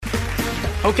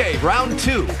Okay, round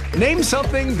 2. Name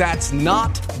something that's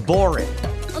not boring.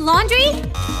 A laundry?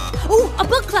 Ooh, a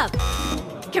book club.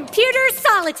 Computer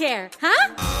solitaire,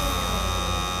 huh?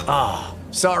 Ah,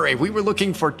 sorry, we were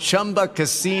looking for Chumba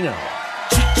Casino.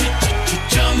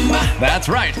 That's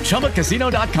right,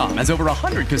 ChumbaCasino.com has over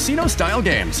 100 casino-style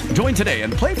games. Join today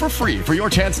and play for free for your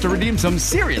chance to redeem some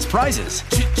serious prizes.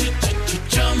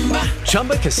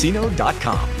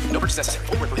 ChumbaCasino.com. No purchase necessary.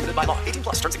 Void where prohibited by law. 18+.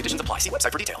 Terms and conditions apply. See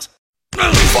website for details.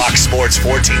 Fox Sports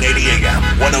 1480 AM,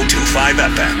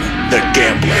 102.5 FM. The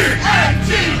Gambler.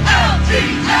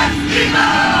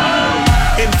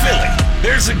 In Philly,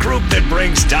 there's a group that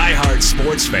brings diehard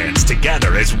sports fans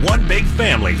together as one big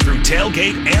family through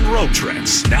tailgate and road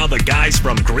trips. Now the guys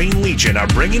from Green Legion are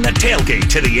bringing the tailgate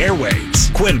to the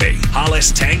airwaves. Quimby,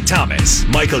 Hollis, Tank Thomas,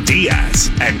 Michael Diaz,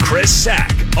 and Chris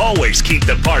Sack always keep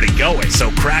the party going,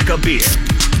 so crack a beer,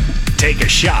 take a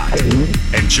shot,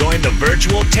 and join the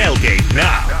virtual tailgate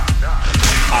now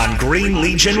on Green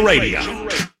Legion Radio.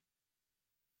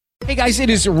 Hey guys, it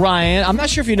is Ryan. I'm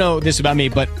not sure if you know this about me,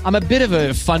 but I'm a bit of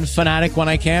a fun fanatic when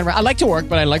I can. I like to work,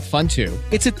 but I like fun too.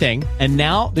 It's a thing. And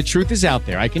now the truth is out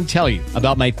there. I can tell you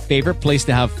about my favorite place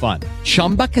to have fun.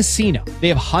 Chumba Casino. They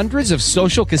have hundreds of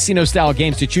social casino style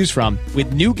games to choose from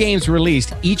with new games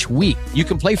released each week. You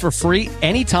can play for free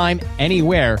anytime,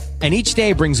 anywhere. And each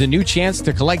day brings a new chance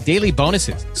to collect daily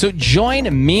bonuses. So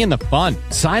join me in the fun.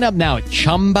 Sign up now at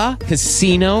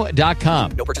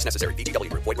ChumbaCasino.com. No purchase necessary. VGW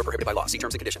Group. Void where prohibited by law. See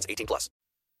terms and conditions. 18+.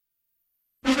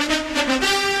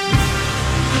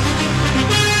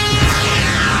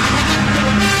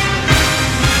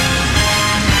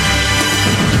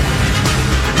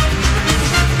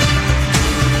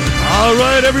 All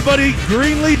right, everybody.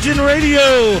 Green Legion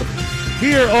Radio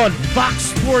here on Fox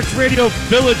Sports Radio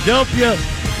Philadelphia.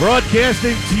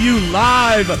 Broadcasting to you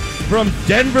live from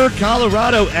Denver,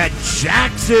 Colorado at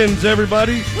Jackson's,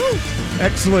 everybody. Woo.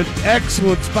 Excellent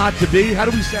spot to be. How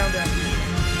do we sound out here?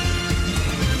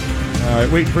 All right,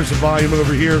 waiting for some volume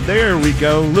over here. There we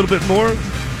go. A little bit more.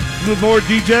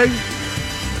 DJ.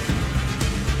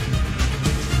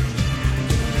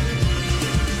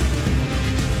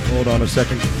 Hold on a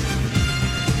second.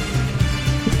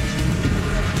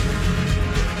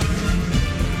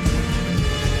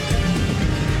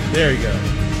 There you go.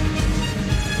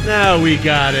 Now we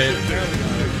got it.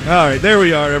 All right, there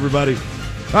we are, everybody.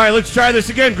 All right, let's try this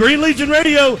again. Green Legion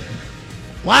Radio,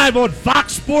 live on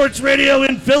Fox Sports Radio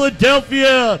in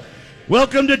Philadelphia.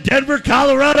 Welcome to Denver,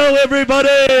 Colorado,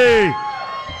 everybody.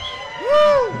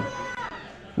 Woo!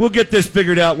 We'll get this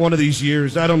figured out one of these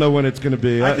years. I don't know when it's going to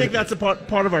be. I think that's a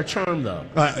part of our charm, though.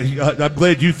 I'm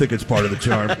glad you think it's part of the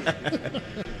charm.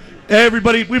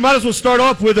 Everybody, we might as well start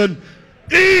off with an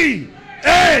E-A-G-L-E-S.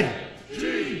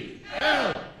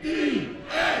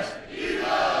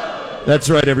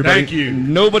 That's right, everybody. Thank you.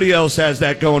 Nobody else has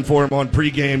that going for him on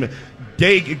game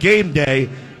day. You guys,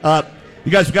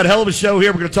 we've got a hell of a show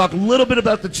here. We're going to talk a little bit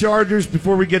about the Chargers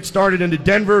before we get started into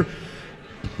Denver.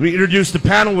 We introduced the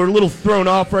panel. We're a little thrown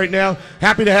off right now.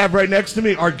 Happy to have right next to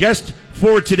me our guest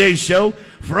for today's show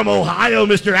from Ohio,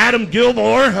 Mr. Adam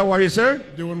Gilmore. How are you, sir?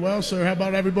 Doing well, sir. How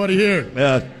about everybody here?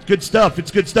 Good stuff. It's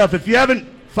good stuff. If you haven't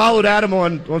followed Adam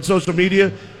on social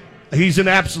media, he's an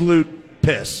absolute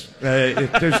piss.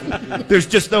 There's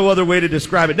just no other way to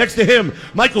describe it. Next to him,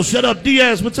 Michael Shut Up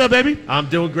Diaz. What's up, baby? I'm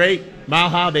doing great. Mile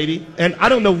high, baby. And I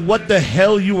don't know what the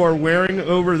hell you are wearing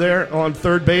over there on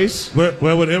third base.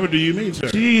 Well, whatever do you mean, sir?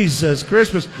 Jesus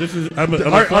Christmas. This is our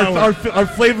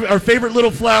favorite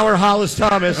little flower, Hollis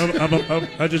Thomas.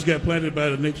 I just got planted by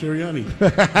the Nick Sirianni.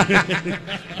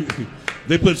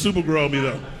 They put Supergrow on me,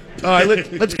 though. All right,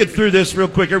 let's get through this real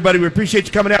quick, everybody. We appreciate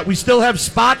you coming out. We still have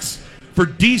spots for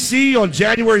D.C. on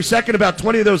January 2nd, about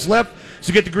 20 of those left.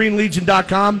 So get to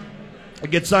greenlegion.com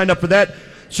and get signed up for that.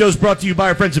 Show's brought to you by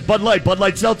our friends at Bud Light, Bud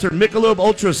Light Seltzer, Michelob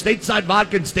Ultra, Stateside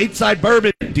Vodka, and Stateside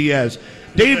Bourbon. Diaz,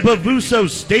 Dave Bavuso,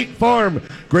 State Farm,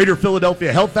 Greater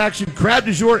Philadelphia Health Action, Crab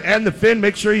du Jour, and The Fin.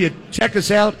 Make sure you check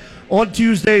us out on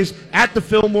Tuesdays at the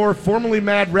Fillmore, formerly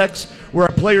Mad Rex. We're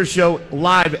a player show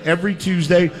live every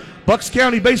Tuesday. Bucks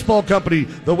County Baseball Company,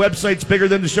 the website's bigger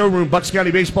than the showroom,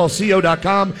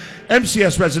 buckscountybaseballco.com,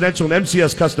 MCS Residential and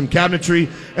MCS Custom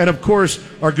Cabinetry, and of course,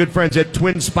 our good friends at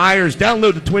Twin Spires.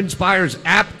 Download the Twin Spires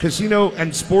app, casino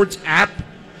and sports app,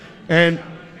 and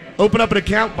open up an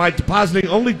account by depositing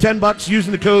only $10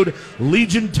 using the code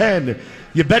LEGION10.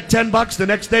 You bet $10, the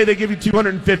next day they give you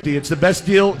 $250. It's the best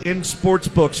deal in sports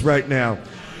books right now.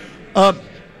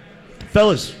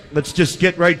 Fellas, let's just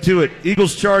get right to it.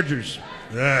 Eagles, Chargers.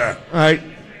 Yeah. All right.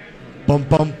 Bum,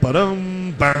 bum,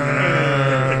 ba-dum,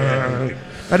 bang.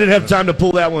 I didn't have time to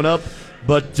pull that one up,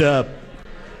 but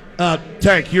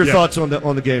Tank, your thoughts on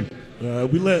the game?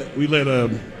 We let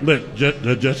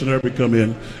Justin Herbert come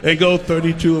in and go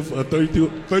 32 of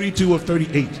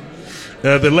 38.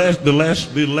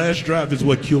 The last drive is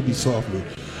what killed me softly,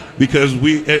 because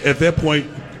we at that point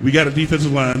we got a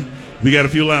defensive line, we got a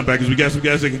few linebackers, we got some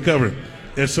guys that can cover.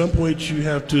 At some point, you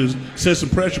have to set some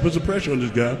pressure, put some pressure on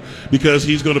this guy, because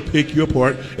he's going to pick you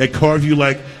apart and carve you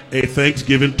like a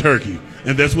Thanksgiving turkey.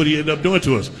 And that's what he ended up doing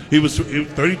to us. He was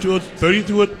 32 of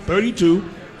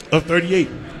 38,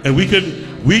 and we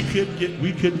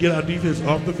couldn't get our defense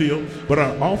off the field, but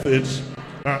our offense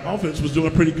was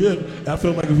doing pretty good. I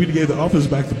felt like if we gave the offense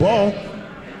back the ball,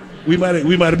 we might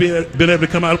have been able to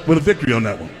come out with a victory on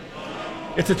that one.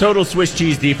 It's a total Swiss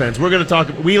cheese defense. We're going to talk.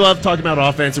 We love talking about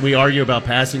offense, and we argue about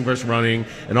passing versus running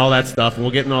and all that stuff. And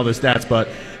we'll get into all the stats. But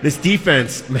this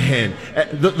defense, man,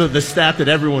 the stat that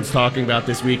everyone's talking about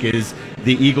this week is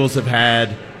the Eagles have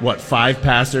had 5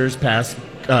 passers pass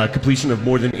completion of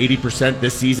more than 80%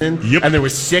 this season. Yep. And there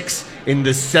was 6 in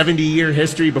the 70-year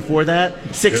history before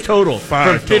that. 6 total.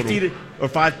 5 from 50 total. Or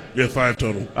 5? Yeah, 5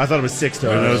 total. I thought it was 6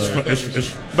 total.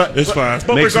 It's 5.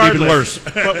 But Makes it even worse.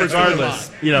 But regardless,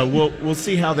 we'll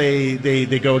see how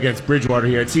they go against Bridgewater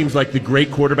here. It seems like the great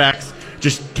quarterbacks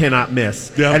just cannot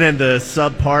miss. Yeah. And then the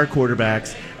subpar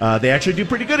quarterbacks, they actually do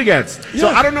pretty good against. Yeah. So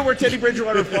I don't know where Teddy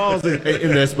Bridgewater falls in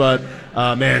this, but,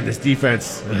 man, this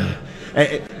defense.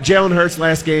 Jalen Hurts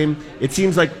last game, it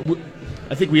seems like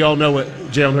I think we all know what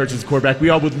Jalen Hurts is quarterback. We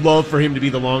all would love for him to be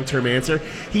the long-term answer.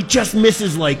 He just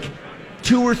misses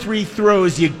 2 or 3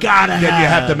 throws you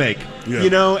have to make.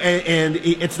 Yeah. And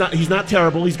it's not. He's not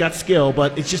terrible. He's got skill,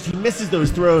 but it's just he misses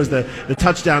those throws. The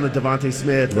touchdown to Devontae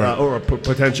Smith, right. Or a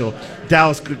potential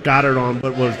Dallas Goedert on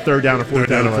what was 3rd down or 4th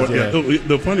down. Yeah.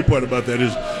 The funny part about that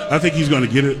is I think he's going to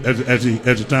get it as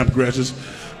the time progresses.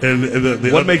 And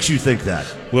what makes you think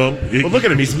that? Well, look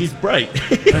at him. He's bright.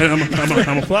 I'm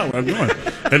a flower. I'm going.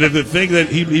 And the thing that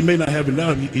he may not have it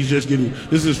now, he's just getting.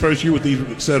 This is his first year with these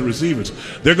set of receivers.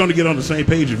 They're going to get on the same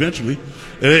page eventually,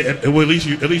 and at least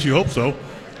you hope so.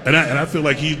 And I feel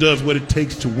like he does what it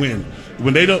takes to win.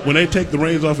 When they take the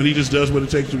reins off and he just does what it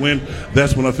takes to win,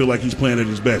 that's when I feel like he's playing at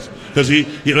his best. Because it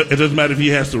doesn't matter if he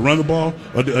has to run the ball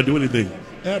or do anything.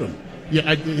 Adam.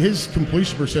 Yeah, his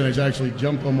completion percentage actually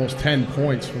jumped almost 10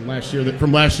 points from last year to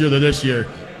this year.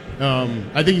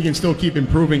 I think he can still keep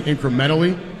improving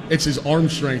incrementally. It's his arm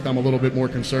strength I'm a little bit more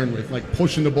concerned with,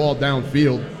 pushing the ball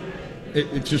downfield.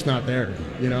 It's just not there,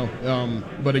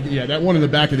 But that one in the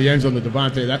back of the end zone, the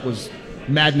Devontae, that was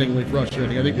maddeningly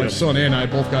frustrating. I think my son and I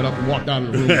both got up and walked out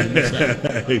of the room and missed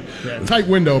that. Tight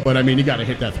window, but you got to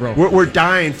hit that throw. We're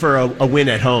dying for a win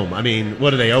at home. I mean,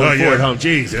 what are they 0-4 at home?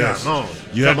 Jeez, yes. Come on.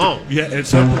 Come on. Yeah, and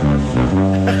so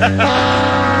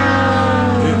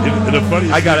the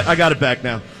funny. I got it back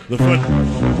now.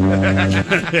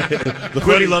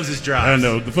 Quimby loves his drive. I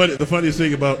know. The funniest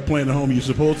thing about playing at home, you're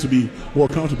supposed to be more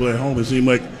comfortable at home. It seems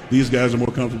like these guys are more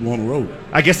comfortable on the road.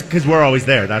 I guess because we're always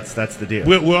there. That's the deal.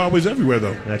 We're always everywhere,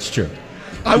 though. That's true.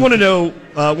 I want to know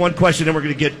one question, and we're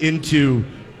going to get into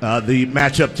the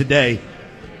matchup today.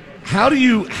 How do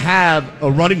you have a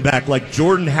running back like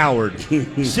Jordan Howard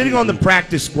sitting on the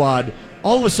practice squad?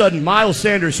 All of a sudden, Miles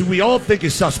Sanders, who we all think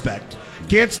is suspect,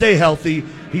 can't stay healthy.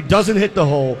 He doesn't hit the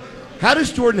hole. How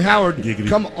does Jordan Howard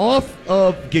come off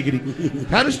of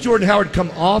How does Jordan Howard come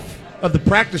off of the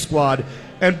practice squad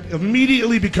and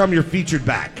immediately become your featured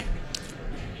back?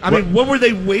 I mean, what were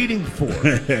they waiting for?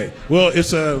 Well,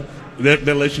 it's that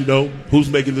lets you know who's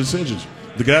making the decisions.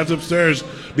 The guys upstairs,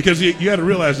 because you got to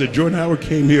realize that Jordan Howard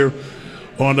came here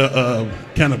on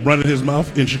kind of running his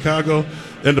mouth in Chicago,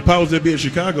 and the powers that be in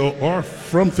Chicago are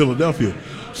from Philadelphia.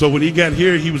 So when he got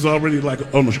here, he was already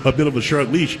on a bit of a short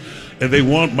leash, and they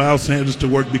want Miles Sanders to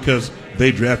work because they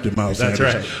drafted Miles Sanders.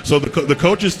 That's right. So the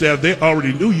coaching staff, they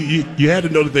already knew. You had to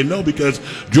know that they know because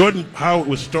Jordan Howard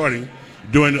was starting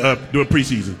during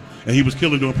preseason, and he was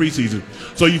killing during preseason.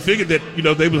 So you figured that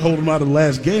they would hold him out of the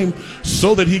last game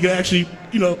so that he could actually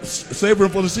savor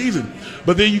him for the season.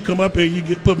 But then you come up and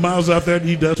you put Miles out there, and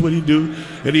he does what he do,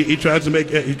 and he tries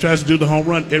to do the home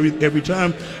run every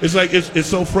time. It's like it's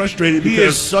so frustrating. Because he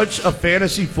is such a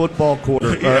fantasy football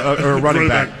or running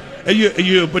back. And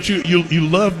you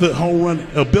love the home run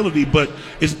ability, but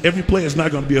every play is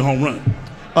not going to be a home run.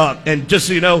 And just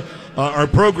so you know, our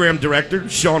program director,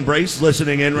 Sean Brace,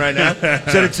 listening in right now,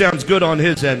 said it sounds good on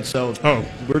his end, so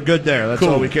we're good there. That's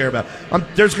all we care about.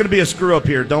 There's going to be a screw-up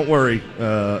here. Don't worry.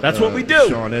 That's what we do.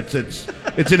 Sean,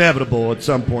 it's inevitable at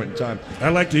some point in time. I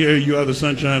like to hear you are the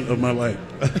sunshine of my life.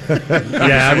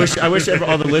 Yeah, I wish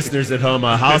all the listeners at home,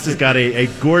 Hollis has got a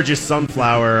gorgeous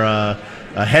sunflower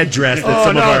headdress that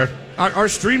some of our Our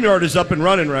StreamYard is up and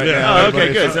running right now. Oh,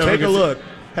 okay, good. So take a look.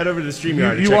 Head over to the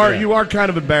StreamYard. You are kind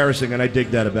of embarrassing, and I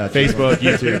dig that about you. Facebook,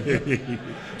 YouTube.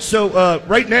 So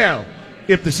right now,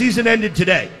 if the season ended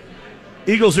today,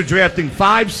 Eagles are drafting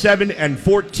 5, 7, and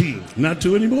 14. Not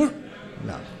 2 anymore?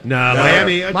 No,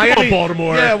 Miami. Come on,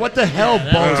 Baltimore. Yeah, what the hell,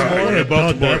 Baltimore?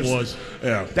 Baltimore that was.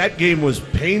 Yeah. That game was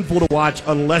painful to watch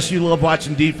unless you love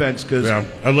watching defense. Cause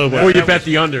I love or you bet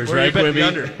the unders, or right? You bet the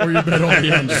under. Or you bet on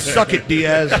the under. Suck it,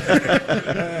 Diaz.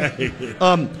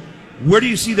 Where do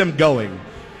you see them going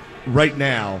right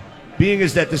now? Being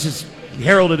as that this is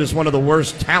heralded as one of the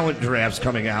worst talent drafts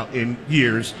coming out in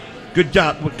years. Good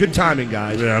timing,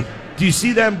 guys. Yeah. Do you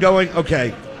see them going,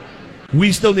 okay,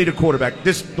 we still need a quarterback?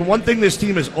 The one thing this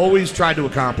team has always tried to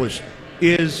accomplish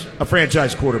is a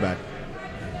franchise quarterback.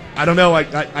 I don't know.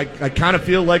 I kind of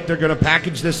feel like they're going to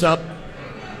package this up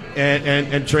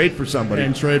and trade for somebody.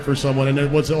 And trade for someone. And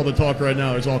then what's all the talk right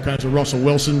now? There's all kinds of Russell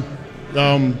Wilson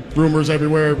rumors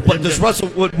everywhere. But does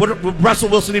would Russell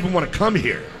Wilson even want to come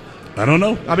here? I don't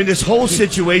know. I mean, this whole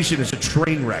situation is a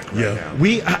train wreck right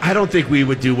now. I don't think we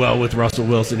would do well with Russell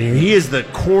Wilson here. He is the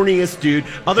corniest dude.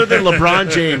 Other than LeBron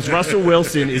James, Russell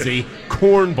Wilson is a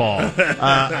cornball.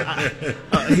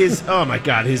 Oh my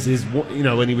God, his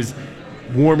when he was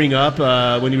warming up,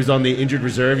 when he was on the injured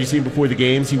reserve, you see him before the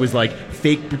games, he was like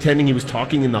fake pretending he was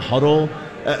talking in the huddle.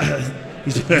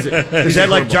 Is that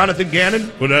like Jonathan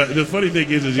Gannon? Well, the funny thing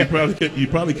is you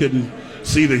probably couldn't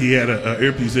see that he had an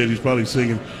earpiece in. He's probably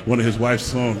singing one of his wife's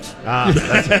songs.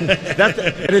 And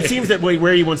it seems that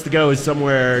where he wants to go is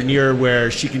somewhere near where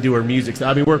she can do her music.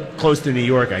 I mean, we're close to New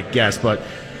York, I guess, but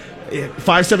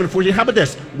 5, 7, 14. How about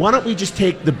this? Why don't we just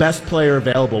take the best player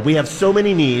available? We have so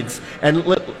many needs, and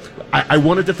I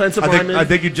want a defensive lineman. I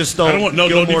think you just stole no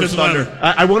defensive lineman.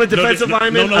 I want a defensive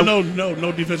lineman.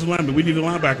 No defensive lineman. We need a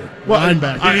linebacker.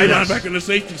 Linebacker. We need a linebacker and a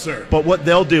safety, sir. But what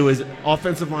they'll do is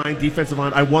offensive line, defensive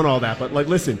line. I want all that. But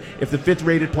listen, if the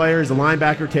 5th-rated player is a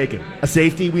linebacker, take him. A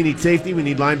safety, we need safety. We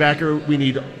need linebacker. We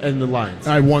need and the lines.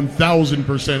 I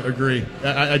 1,000% agree.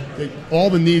 All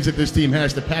the needs that this team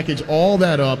has to package all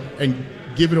that up and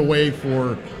give it away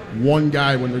for one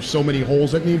guy when there's so many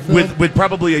holes that need filled. With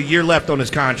probably a year left on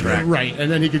his contract. Right, and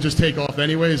then he could just take off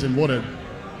anyways, and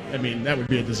that would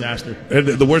be a disaster. And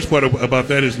the worst part about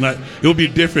that is it would be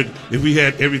different if we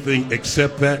had everything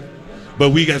except that, but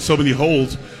we got so many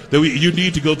holes that you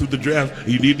need to go through the draft.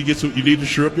 You need to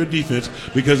shore up your defense,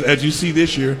 because as you see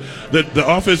this year, the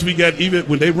offense we got, even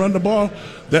when they run the ball,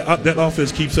 that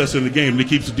offense keeps us in the game and it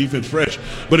keeps the defense fresh.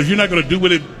 But if you're not going to do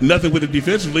nothing with it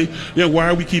defensively, why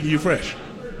are we keeping you fresh?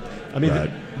 I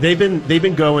mean, they've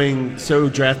been going so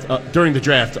during the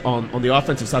draft on the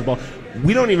offensive side of the ball.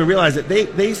 We don't even realize that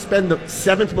they spend the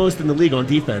 7th most in the league on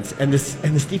defense, and this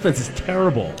defense is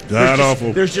terrible.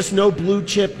 Awful. There's just no blue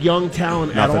chip young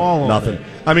talent at all. Nothing.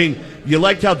 I mean, you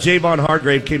liked how Javon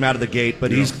Hargrave came out of the gate,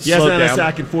 but he's slowed down. A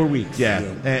sack in 4 weeks. Yeah.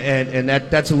 And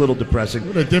that's a little depressing.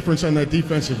 What a difference on that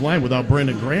defensive line without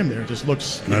Brandon Graham there. It just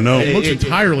looks. I know. It looks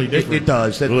entirely different. It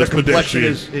does. The complexion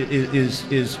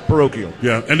is parochial.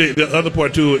 Yeah, and the other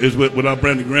part too is without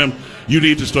Brandon Graham, you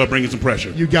need to start bringing some pressure.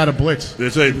 You got to blitz.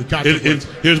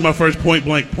 Here's my first point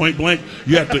blank.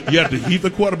 You have to heat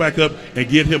the quarterback up and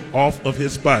get him off of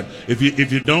his spot. If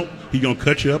you don't, he's gonna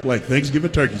cut you up like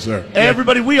Thanksgiving turkey, sir.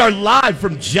 Everybody, we are live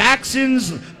from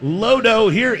Jackson's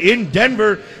Lodo here in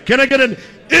Denver. Can I get an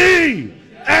E-A-G-L-E-F?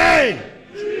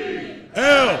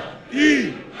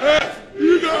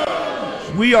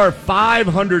 We are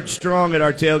 500 strong at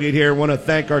our tailgate here. I want to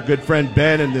thank our good friend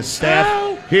Ben and the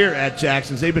staff here at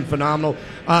Jackson's. They've been phenomenal.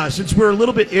 Since we're a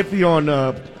little bit iffy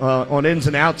on ins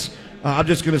and outs, I'm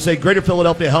just going to say Greater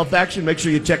Philadelphia Health Action. Make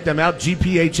sure you check them out,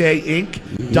 gphainc.org.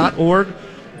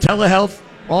 Telehealth,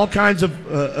 all kinds of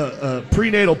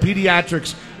prenatal,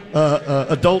 pediatrics,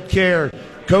 adult care,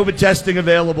 COVID testing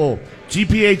available.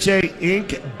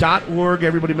 gphainc.org.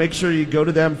 Everybody make sure you go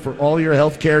to them for all your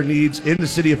health care needs in the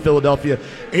city of Philadelphia.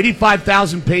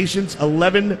 85,000 patients,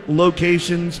 11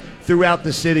 locations throughout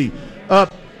the city.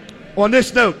 On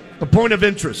this note, a point of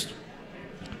interest.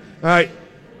 All right,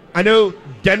 I know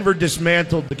Denver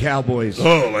dismantled the Cowboys.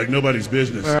 Oh, like nobody's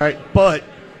business. All right, but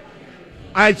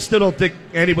I still don't think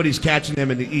anybody's catching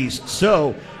them in the East.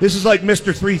 So this is like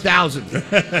Mr. 3000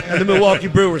 and the Milwaukee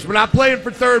Brewers. We're not playing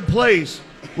for third place.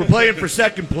 We're playing for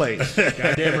second place.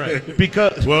 Goddamn right.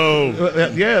 Because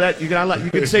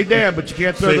you can say damn, but you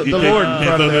can't throw the Lord in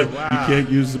front of it. Wow. You can't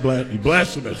use the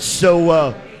blasphemous.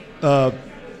 So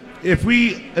if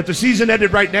the season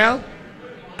ended right now,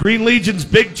 Green Legion's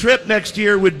big trip next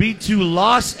year would be to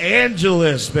Los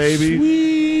Angeles, baby.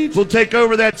 Sweet. Leach will take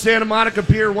over that Santa Monica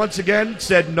Pier once again.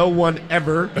 Said no one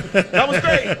ever. That was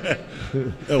great.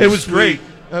 It was great.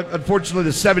 Unfortunately,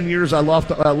 the 7 years I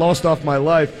lost off my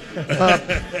life.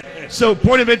 So,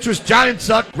 point of interest, Giants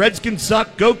suck, Redskins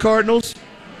suck, go Cardinals.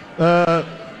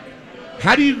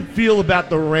 How do you feel about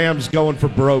the Rams going for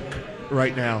broke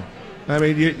right now? I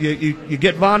mean, you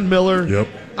get Von Miller. Yep.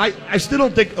 I still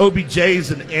don't think OBJ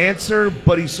is an answer,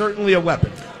 but he's certainly a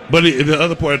weapon. But the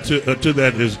other part to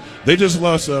that is they just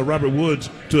lost Robert Woods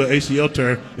to an ACL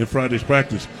tear in Friday's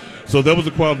practice. So that was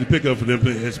a quality pickup for them,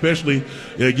 especially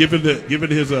given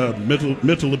his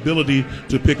mental ability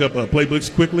to pick up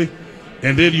playbooks quickly.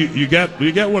 And then you got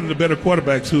one of the better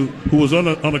quarterbacks who was on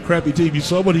a crappy team. You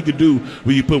saw what he could do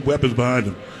when you put weapons behind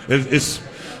him.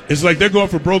 It's like they're going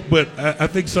for broke, but I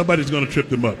think somebody's going to trip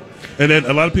them up. And then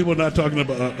a lot of people are not talking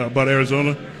about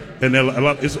Arizona, and then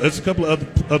it's a couple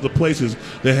of other places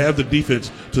that have the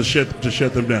defense to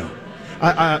shut them down.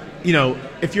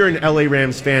 If you're an LA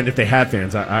Rams fan, if they have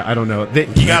fans, I don't know.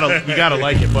 You gotta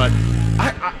like it, but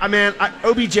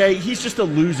OBJ, he's just a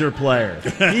loser player.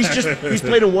 He's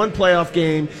played in one playoff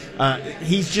game.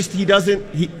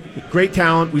 Great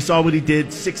talent. We saw what he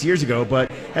did 6 years ago,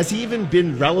 but has he even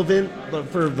been relevant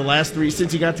for the last three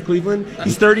since he got to Cleveland?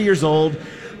 He's 30 years old.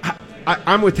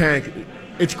 I'm with Tank.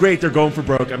 It's great they're going for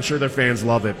broke. I'm sure their fans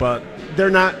love it, but they're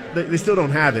not. They still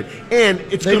don't have it, and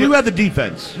they do have the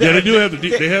defense. Yeah, they do have the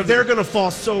defense. They're going to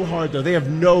fall so hard though. They have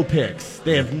no picks.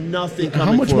 They have nothing coming.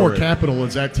 How much forward. more capital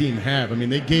does that team have? I mean,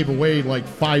 they gave away like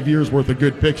 5 years worth of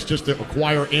good picks just to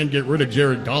acquire and get rid of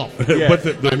Jared Goff. Yeah. But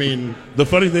the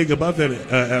funny thing about that,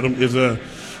 Adam, is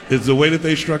the way that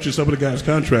they structured some of the guys'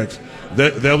 contracts.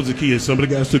 That was the key. Is some of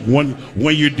the guys took one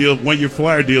year deal, 1 year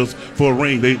flyer deals for a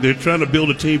ring. They're trying to build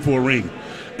a team for a ring.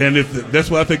 And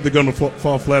that's why I think they're going to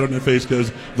fall flat on their face,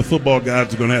 because the football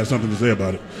gods are going to have something to say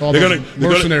about it. They're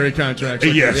mercenary contracts.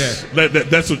 Yes,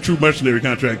 that's a true mercenary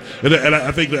contract. And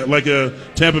I think that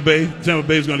Tampa Bay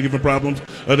is going to give them problems.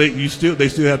 They still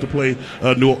have to play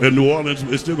New Orleans.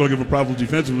 It's still going to give them problems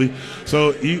defensively.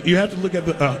 So you have to look at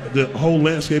the whole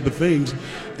landscape of things.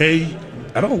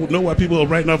 I don't know why people are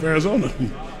writing off Arizona.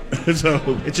 So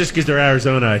it's just because they're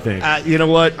Arizona, I think. You know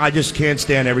what? I just can't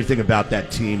stand everything about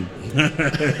that team.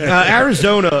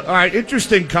 Arizona, all right,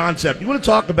 interesting concept. You want to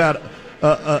talk about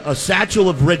a satchel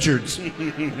of Richards.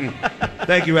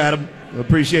 Thank you, Adam.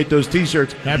 Appreciate those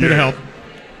T-shirts. Happy to help.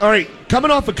 All right,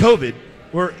 coming off of COVID,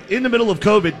 we're in the middle of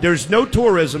COVID. There's no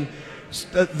tourism.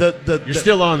 You're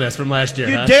still on this from last year.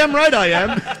 You're damn right I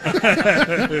am.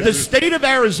 The state of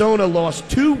Arizona lost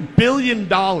 $2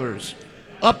 billion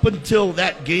up until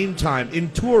that game time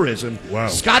in tourism. Wow.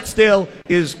 Scottsdale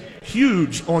is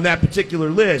huge on that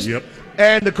particular list. Yep.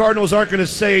 And the Cardinals aren't going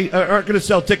to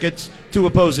sell tickets to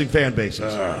opposing fan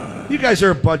bases. You guys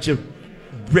are a bunch of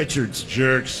Richards.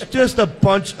 Jerks. Just a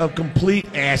bunch of complete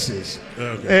asses.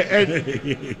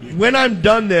 Okay. And when I'm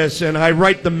done this and I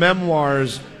write the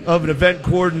memoirs of an event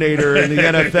coordinator in the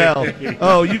NFL,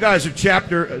 oh, you guys are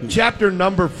chapter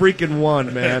number freaking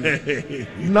 1, man.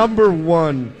 Number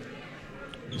 1.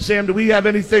 Sam, do we have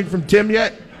anything from Tim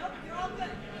yet?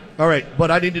 All right, but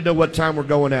I need to know what time we're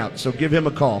going out, so give him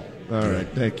a call. All right,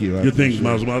 thank you. Good things,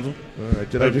 Mazel. All right,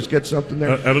 did I just get something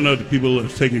there? I don't know if people are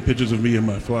taking pictures of me and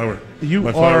my flower. You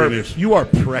are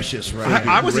precious, right?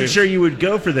 I wasn't sure you would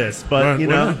go for this, but I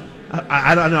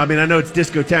don't know. I mean, I know it's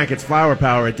Disco Tank. It's Flower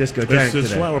Power at Disco Tank It's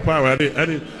today. Flower Power.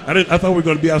 I thought we were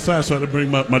going to be outside, so I had to bring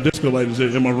my disco lighters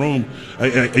in my room. I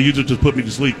usually just put me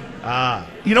to sleep.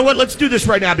 You know what? Let's do this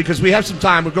right now because we have some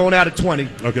time. We're going out at 20.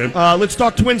 Okay. Let's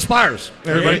talk Twin Spires,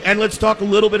 everybody, and let's talk a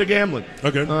little bit of gambling.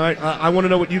 Okay. All right. I want to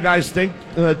know what you guys think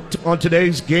on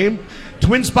today's game.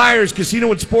 Twin Spires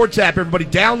Casino and Sports app. Everybody,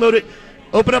 download it.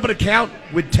 Open up an account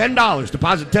with $10.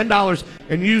 Deposit $10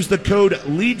 and use the code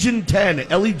LEGION10,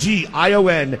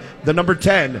 Legion, the number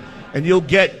 10, and you'll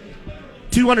get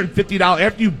 $250.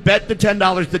 After you bet the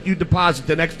 $10 that you deposit,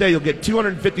 the next day you'll get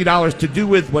 $250 to do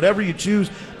with whatever you choose.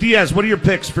 Diaz, what are your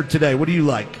picks for today? What do you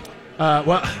like?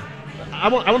 Well, I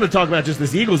want to talk about just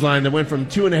this Eagles line that went from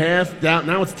 2.5 down.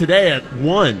 Now it's today at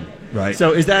 1. Right.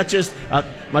 So is that just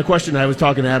my question? I was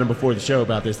talking to Adam before the show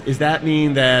about this. Does that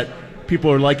mean that people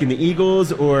are liking the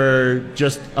Eagles, or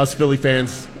just us Philly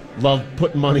fans love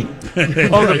putting money on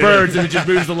the Birds and it just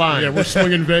moves the line? Yeah, we're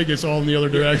swinging Vegas all in the other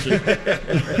direction.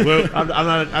 Well,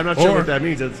 I'm not sure what that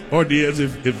means. Or Diaz,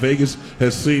 if Vegas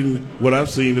has seen what I've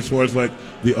seen as far as like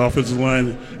the offensive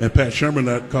line and Pat Shermer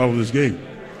not calling this game.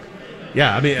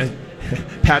 Yeah, I mean,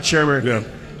 Pat Shermer. Yeah.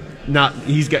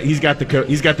 He's got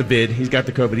the vid. He's got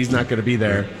the COVID. He's not going to be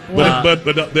there.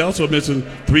 But they're also missing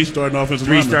 3 starting offensive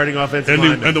linemen. Starting offensive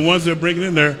linemen. And the ones they're bringing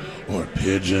in there are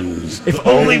pigeons. If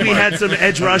only we had some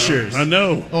edge rushers. I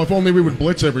know. Oh, if only we would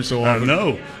blitz every so often. I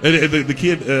know. And the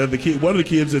kid, one of the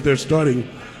kids that they're starting,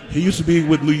 he used to be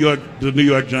with the New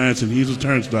York Giants, and he's a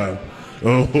turnstile.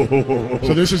 Oh,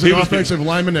 so this is an offensive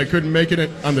lineman that couldn't make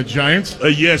it on the Giants?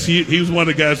 Yes, he was one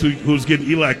of the guys who was getting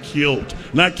Eli killed.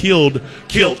 Not killed,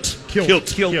 kilt.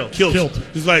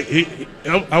 It's like,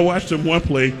 I watched him one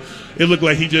play. It looked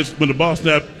like when the ball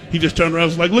snapped, he just turned around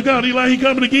and was like, look out, Eli, he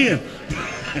coming again.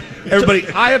 Everybody,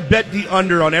 I have bet the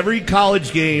under on every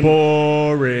college game.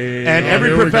 Boring. And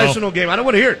every professional game. I don't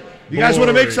want to hear it. You guys want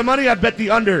to make some money? I bet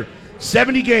the under.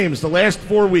 70 games the last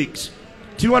 4 weeks.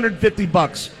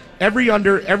 $250. Every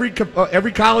under,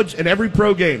 every college and every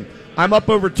pro game. I'm up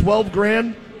over 12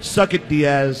 grand. Suck it,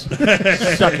 Diaz.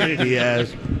 Suck it,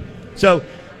 Diaz. So,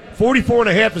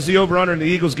 44.5 is the over-under in the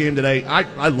Eagles game today.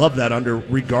 I love that under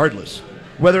regardless.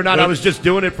 Whether or not I was just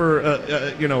doing it for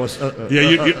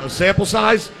a sample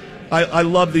size, I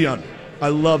love the under. I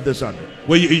love this under.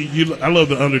 Well, I love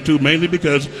the under too, mainly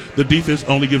because the defense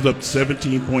only gives up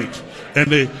 17 points,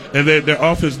 and their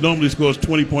offense normally scores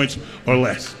 20 points or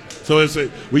less. So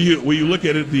when you look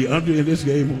at it, the under in this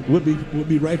game would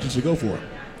be righteous to go for it.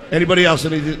 Anybody else?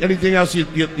 Anything else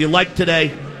you like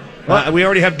today? We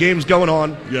already have games going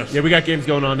on. Yes. Yeah, we got games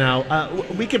going on now.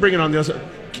 We can bring it on the other side.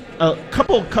 A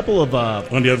couple of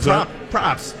on the other side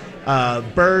props.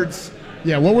 Birds.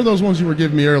 Yeah, what were those ones you were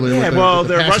giving me earlier? Yeah, with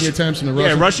the passing attempts and the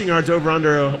rushing? Yeah, rushing yards over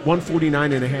under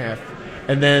 149.5,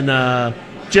 and then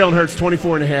Jalen Hurts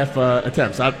 24.5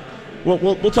 attempts.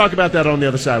 We'll talk about that on the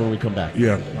other side when we come back.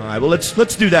 Yeah. All right. Well,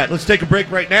 let's do that. Let's take a break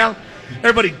right now.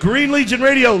 Everybody, Green Legion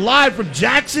Radio live from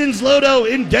Jackson's Lodo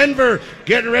in Denver,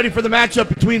 getting ready for the matchup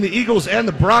between the Eagles and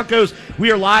the Broncos.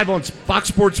 We are live on Fox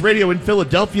Sports Radio in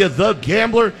Philadelphia, The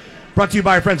Gambler. Brought to you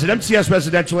by our friends at MCS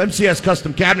Residential, MCS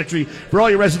Custom Cabinetry. For all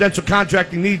your residential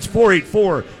contracting needs,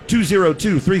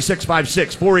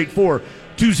 484-202-3656,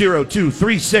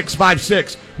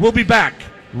 484-202-3656. We'll be back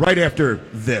right after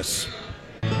this.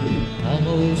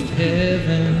 Almost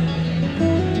heaven,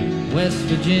 West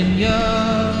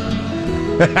Virginia,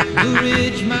 Blue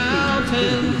Ridge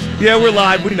Mountains. Yeah, we're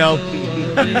live, we know.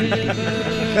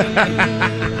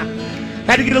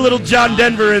 Had to get a little John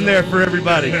Denver in there for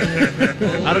everybody.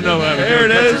 I don't know. There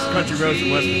it is. Country roads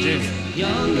in West Virginia.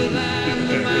 Younger than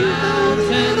the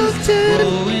mountains,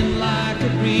 growing like a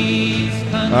breeze.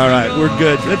 All right, we're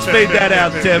good. Let's fade that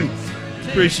out, Tim.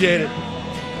 Appreciate it.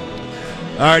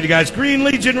 All right, you guys. Green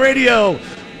Legion Radio,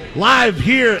 live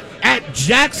here at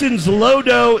Jackson's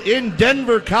Lodo in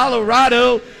Denver,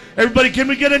 Colorado. Everybody, can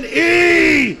we get an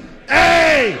E-A-G-L-E-S?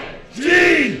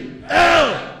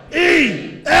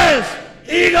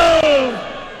 Eagles!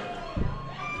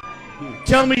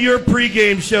 Tell me your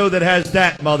pregame show that has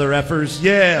that, mother effers.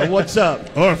 Yeah, what's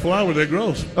up? Or a flower that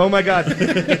grows. Oh, my God.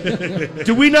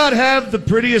 Do we not have the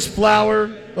prettiest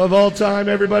flower of all time,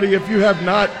 everybody? If you have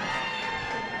not,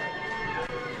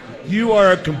 you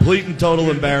are a complete and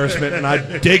total embarrassment, and I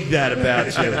dig that about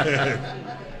you.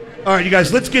 All right, you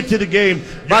guys, let's get to the game.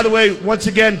 By the way, once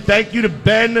again, thank you to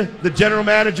Ben, the general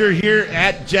manager here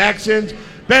at Jackson's.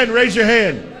 Ben, raise your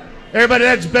hand. Everybody,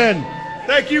 that's Ben.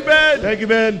 Thank you, Ben. Thank you,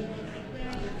 Ben.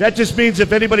 That just means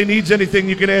if anybody needs anything,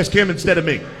 you can ask him instead of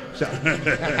me. So.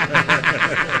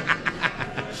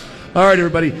 All right,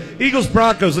 everybody.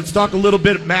 Eagles-Broncos, let's talk a little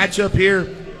bit of matchup here.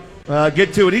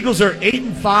 Get to it. Eagles are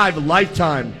 8-5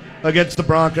 lifetime against the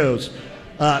Broncos.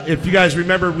 If you guys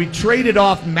remember, we traded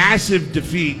off massive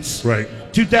defeats. Right.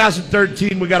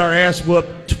 2013, we got our ass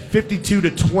whooped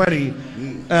 52-20.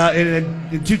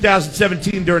 In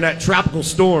 2017, during that tropical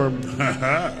storm,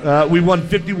 we won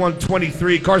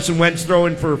 51-23. Carson Wentz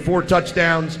throwing for 4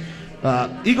 touchdowns.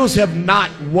 Eagles have not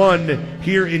won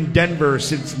here in Denver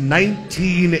since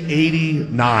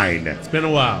 1989. It's been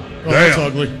a while. Oh, that's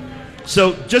ugly.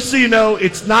 So just so you know,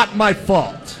 it's not my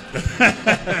fault.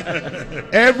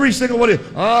 Every single one of you,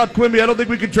 Quimby, I don't think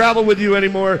we can travel with you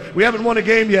anymore. We haven't won a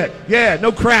game yet. Yeah,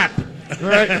 no crap. All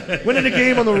right? Winning a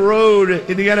game on the road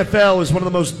in the NFL is one of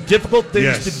the most difficult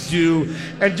things to do.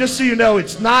 And just so you know,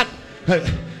 it's not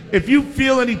if you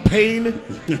feel any pain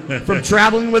from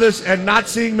traveling with us and not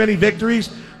seeing many victories,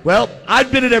 well,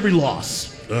 I've been at every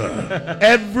loss.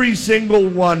 Every single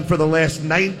one for the last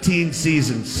 19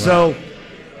 seasons. Wow. So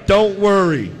don't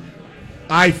worry.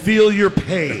 I feel your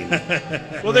pain.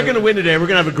 Well, they're going to win today. We're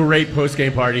going to have a great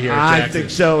post-game party here at Jackson. I think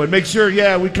so. And make sure,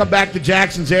 we come back to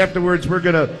Jackson's afterwards. We're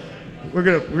gonna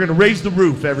raise the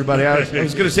roof, everybody. I was going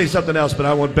to say something else, but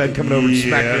I want Ben coming over and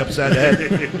smack me upside the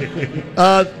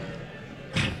head.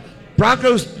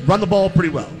 Broncos run the ball pretty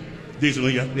well.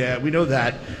 Decently, yeah. Yeah, we know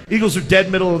that. Eagles are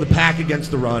dead middle of the pack against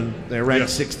the run. They're ranked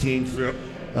 16th.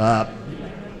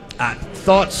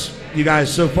 Thoughts, you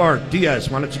guys, so far? Diaz,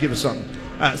 why don't you give us something?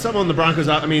 Some on the Broncos,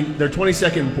 I mean, they're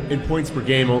 22nd in points per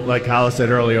game, like Hollis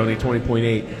said earlier, only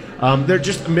 20.8. They're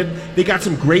just they got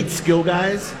some great skill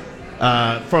guys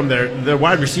from their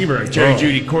wide receiver, Jerry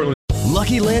Jeudy, Cortland.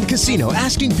 Lucky Land Casino,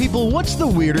 asking people, what's the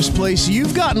weirdest place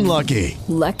you've gotten lucky?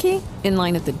 Lucky? In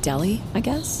line at the deli, I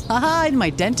guess? Aha, in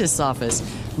my dentist's office.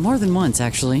 More than once,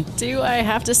 actually. Do I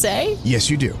have to say? Yes,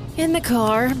 you do. In the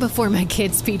car before my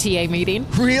kids' PTA meeting.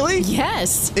 Really?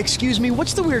 Yes. Excuse me,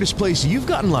 what's the weirdest place you've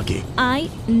gotten lucky? I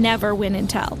never win and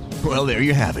tell. Well, there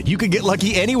you have it. You can get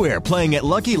lucky anywhere, playing at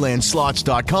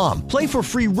LuckyLandSlots.com. Play for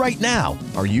free right now.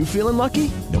 Are you feeling lucky?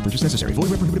 No purchase necessary.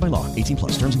 Void where prohibited by law.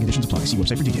 18+. Terms and conditions apply. See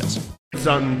website for details.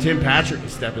 Son Tim Patrick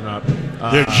is stepping up.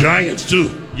 They're giants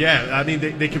too. Yeah, I mean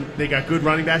they got good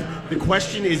running backs. The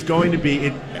question is going to be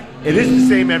it isn't the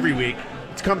same every week.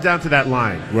 It comes down to that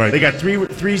line. Right. They got three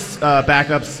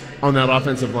backups on that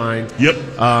offensive line. Yep.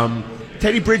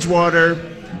 Teddy Bridgewater.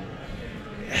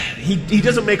 He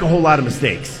doesn't make a whole lot of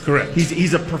mistakes. Correct.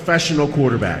 He's a professional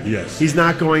quarterback. Yes. He's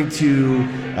not going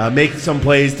to make some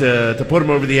plays to put him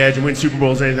over the edge and win Super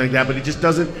Bowls or anything like that. But he just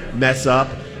doesn't mess up.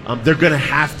 They're going to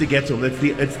have to get to him.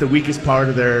 It's the weakest part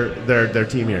of their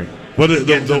team here. Well,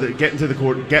 get into the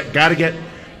quarter. Got to get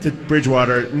to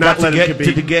Bridgewater. Not let him got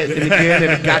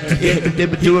to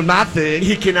get doing my thing.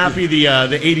 He cannot be the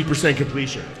 80%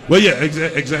 completion. Well, yeah,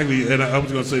 exactly. And I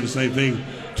was going to say the same thing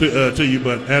to you.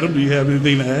 But Adam, do you have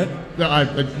anything to add? No,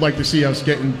 I'd like to see us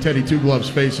getting Teddy Two Gloves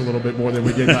face a little bit more than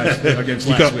we did against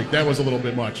last week. That was a little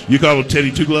bit much. You call him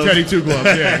Teddy Two Gloves? Teddy Two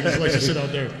Gloves, yeah. He just likes to sit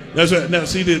out there. That's right. Now,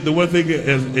 see, the one thing,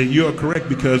 and you're correct,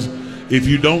 because if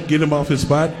you don't get him off his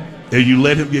spot and you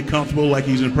let him get comfortable like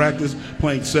he's in practice,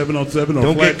 playing 7-on-7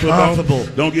 or flag football,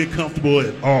 don't get comfortable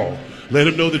at all. Let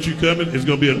him know that you're coming. It's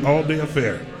going to be an all-day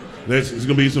affair. It's going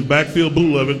to be some backfield bull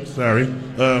loving. Sorry,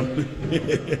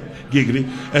 giggity.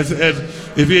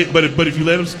 But if you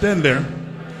let him stand there,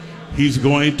 he's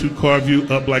going to carve you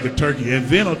up like a turkey. And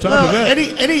then on top of that,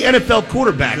 any NFL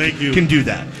quarterback can do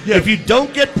that. Yeah. If you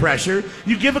don't get pressure,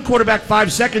 you give a quarterback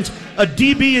 5 seconds. A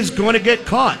DB is going to get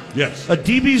caught. Yes, a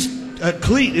DB's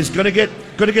cleat is going to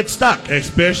get stuck.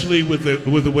 Especially with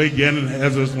the way Gannon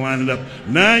has us lining up.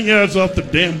 9 yards off the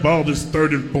damn ball. This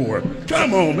 3rd and 4.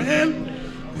 Come on, man.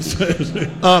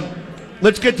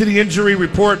 Let's get to the injury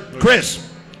report. Chris,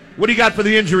 what do you got for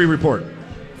the injury report?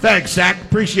 Thanks, Zach.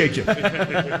 Appreciate you.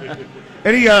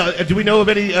 Do we know of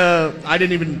any? I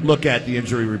didn't even look at the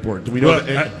injury report. Do we know?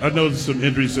 I know some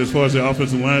injuries as far as the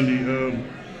offensive line.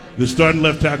 The starting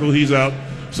left tackle, he's out.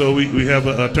 So we have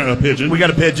a pigeon. We got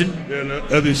a pigeon.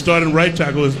 And the starting right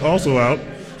tackle is also out.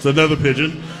 So another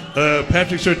pigeon.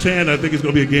 Patrick Surtain, I think it's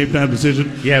going to be a game time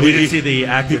decision. Yeah, we didn't see the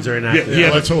actives or inactives.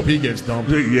 Yeah, let's hope he gets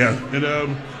dumped. Yeah,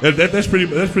 and that's pretty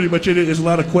much it. There's a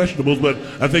lot of questionables, but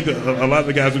I think a lot of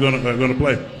the guys are going to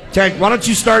play. Tank, why don't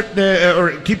you start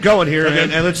or keep going here, okay.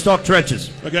 and let's talk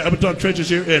trenches. Okay, I'm going to talk trenches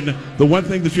here, and the one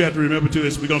thing that you have to remember too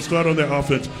is we're going to start on their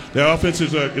offense. Their offense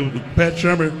is Pat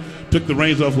Shurmur took the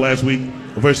reins off last week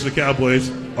versus the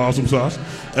Cowboys. Awesome sauce.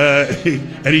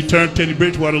 And he turned Teddy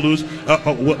Bridgewater loose,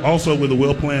 also with a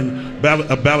well-planned,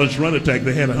 balanced run attack.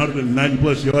 They had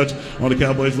 190-plus yards on the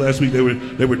Cowboys last week.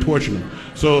 They were torching them.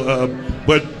 So,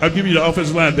 but I'll give you the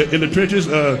offensive line. In the trenches,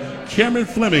 Cameron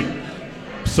Fleming.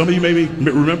 Some of you maybe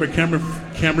remember Cameron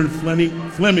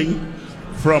Fleming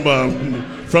from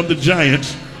the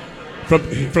Giants.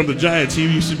 From the Giants, he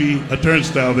used to be a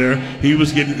turnstile there. He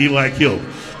was getting Eli killed.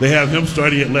 They have him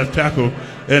starting at left tackle.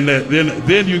 And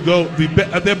then you go,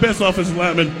 their best offensive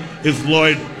lineman is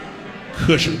Lloyd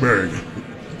Cushenberg.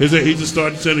 He's a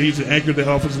starting center. He's an anchor to the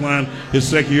offensive line his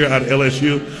second year out of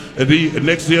LSU. And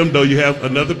next to him, though, you have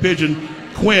another pigeon,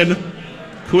 Quinn.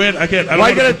 Why are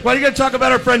you going to talk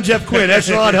about our friend Jeff Quinn?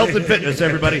 Echelon Health and Fitness,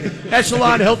 everybody.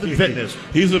 Echelon Health and Fitness.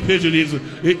 He's a pigeon.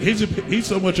 He's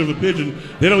so much of a pigeon.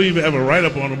 They don't even have a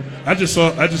write-up on him. I just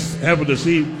happened to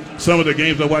see some of the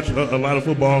games. I watch a lot of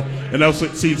football, and I've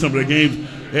seen some of the games,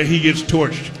 and he gets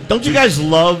torched. Don't you guys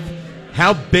love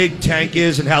how big Tank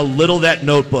is and how little that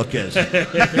notebook is?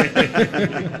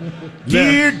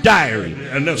 Dear Diary,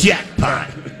 jackpot.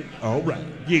 All right,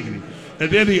 giggity. And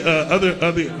then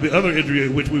the other injury,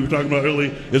 which we were talking about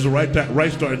earlier, is the right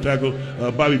starting tackle.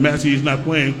 Bobby Massey, he's not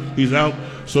playing. He's out.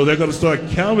 So they're going to start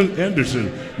Calvin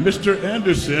Anderson. Mr.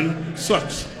 Anderson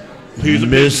sucks. He's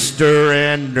Mr.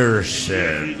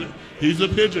 Anderson. He's a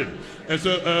pigeon. And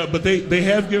so, but they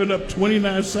have given up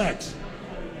 29 sacks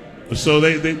So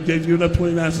they've given up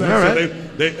 29 sacks. All right.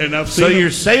 And I've seen you're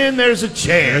saying there's a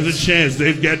chance. There's a chance.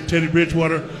 They've got Teddy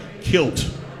Bridgewater kilt,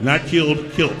 not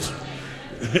killed, kilt.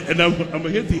 And I'm gonna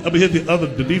hit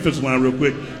the defensive line real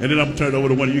quick, and then I'm gonna turn it over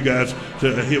to one of you guys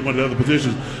to hit one of the other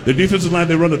positions. The defensive line,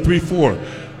 they run a 3-4.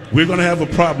 We're gonna have a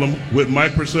problem with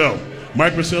Mike Purcell.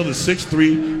 Mike Purcell is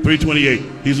 6'3", 328.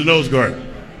 He's a nose guard.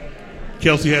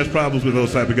 Kelsey has problems with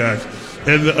those type of guys.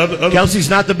 And the other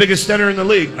Kelsey's not the biggest center in the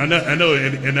league. I know,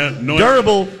 and knowing,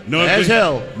 durable knowing as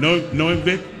hell. Knowing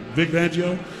Vic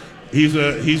Fangio, he's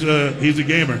a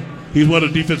gamer. He's one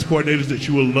of the defense coordinators that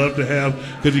you would love to have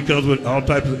because he comes with all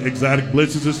types of exotic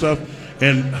blitzes and stuff.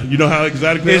 And you know how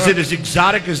exotic they are? Is it as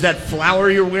exotic as that flower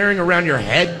you're wearing around your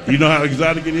head? You know how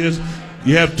exotic it is?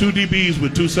 You have 2 DBs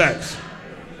with 2 sacks.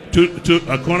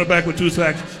 A cornerback with 2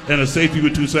 sacks and a safety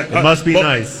with 2 sacks. It must be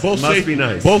nice.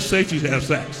 Both safeties have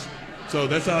sacks. So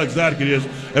that's how exotic it is.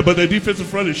 But their defensive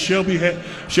front is Shelby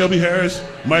Harris,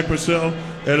 Mike Purcell,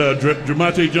 and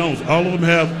Dramonte Jones. All of them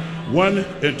have 1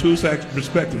 and 2 sacks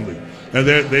respectively. And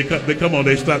they come on,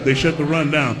 they stop, they shut the run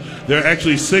down. They're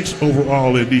actually 6th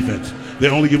overall in defense. They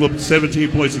only give up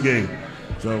 17 points a game.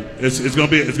 So it's gonna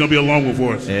be a long one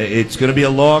for us. It's gonna be a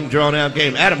long, drawn out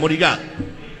game. Adam, what do you got?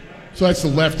 So that's the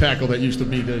left tackle that used to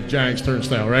be the Giants'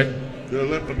 turnstile, right? The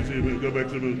left. Let me see. We'll go back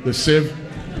to the sieve.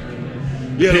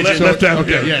 Yeah, the left tackle.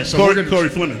 Okay, yeah. So Corey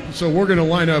Fleming. So we're going to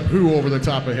line up who over the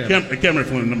top of him? Cameron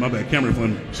Fleming. My bad. Cameron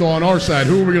Fleming. So on our side,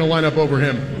 who are we going to line up over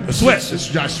him? Sweat. It's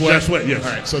Josh Sweat. Josh Sweat. Yes.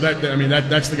 All right. So that's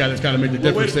the guy that's got to make the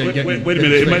difference. Wait a minute.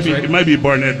 It might be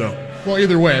Barnett though. Well,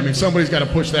 either way, I mean, somebody's got to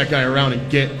push that guy around and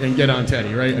get on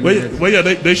Teddy, right? I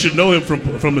mean, they should know him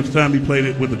from the time he played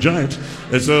it with the Giants,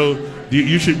 and so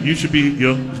you should be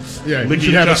you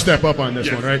should have a step up on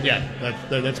this one, right? Yeah,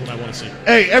 that's what I want to see.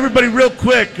 Hey, everybody, real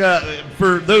quick,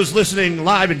 for those listening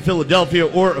live in Philadelphia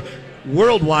or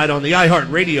worldwide on the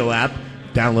iHeartRadio app,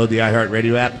 download the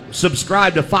iHeartRadio app,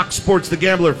 subscribe to Fox Sports The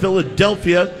Gambler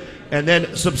Philadelphia, and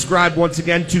then subscribe once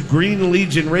again to Green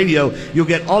Legion Radio. You'll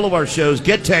get all of our shows,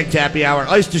 Get Tanked Happy Hour,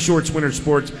 Ice to Shorts Winter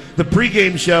Sports, the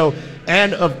pregame show,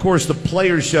 and, of course, the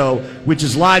Players Show, which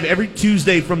is live every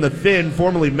Tuesday from the Finn,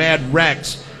 formerly Mad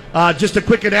Rex. Just a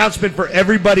quick announcement for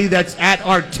everybody that's at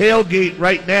our tailgate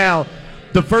right now.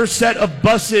 The first set of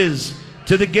buses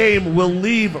to the game will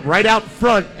leave right out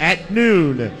front at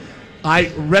noon.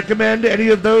 I recommend any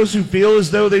of those who feel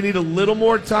as though they need a little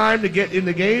more time to get in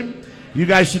the game, you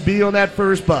guys should be on that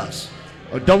first bus.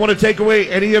 Don't want to take away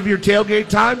any of your tailgate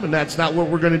time, and that's not what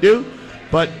we're going to do.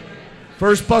 But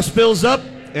first bus fills up,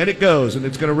 and it goes, and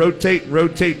it's going to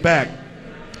rotate back.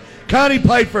 Connie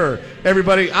Piper,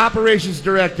 everybody, operations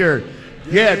director.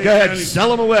 Yeah, go ahead, sell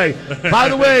them away. By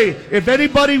the way, if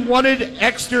anybody wanted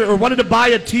extra or wanted to buy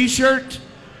a T-shirt,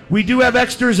 we do have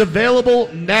extras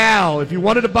available now. If you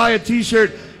wanted to buy a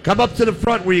T-shirt, come up to the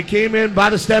front where you came in, by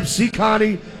the steps, see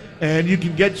Connie, and you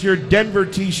can get your Denver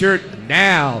T-shirt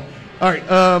now. All right.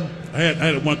 I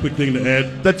had one quick thing to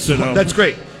add. That's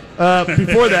great.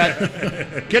 Before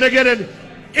that, can I get an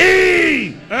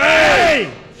E-A-G-L-E-S,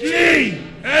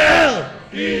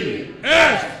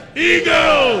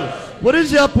 Eagles? What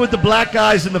is up with the black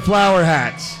guys in the flower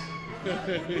hats?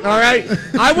 All right.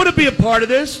 I want to be a part of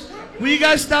this. Will you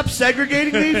guys stop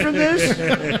segregating me from this?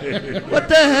 What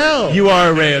the hell? You are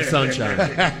a ray of sunshine.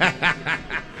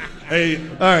 Hey,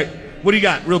 all right. What do you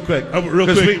got, real quick?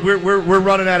 Because we're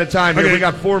running out of time here. Okay. We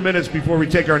got 4 minutes before we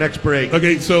take our next break.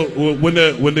 Okay, so when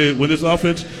this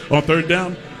offense on third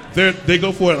down, they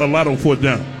go for it a lot on fourth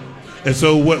down, and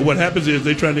so what happens is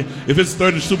they try to, if it's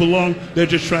third and super long, they're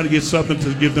just trying to get something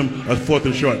to give them a fourth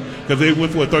and short because they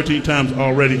went for it 13 times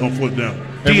already on fourth down.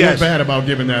 And we're bad about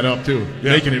giving that up too,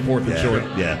 making it fourth and short.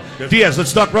 Yeah. Diaz,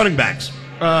 let's talk running backs.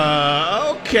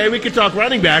 Okay, we could talk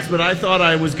running backs, but I thought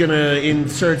I was going to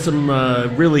insert some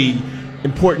really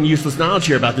important, useless knowledge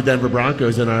here about the Denver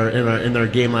Broncos in our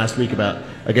game last week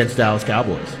against Dallas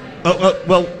Cowboys.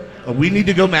 Well, we need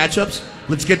to go matchups.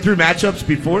 Let's get through matchups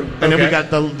before, and then we got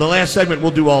the last segment.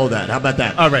 We'll do all of that. How about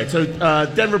that? All right. So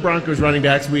Denver Broncos running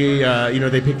backs,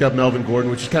 they picked up Melvin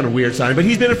Gordon, which is kind of a weird sign, but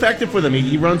he's been effective for them.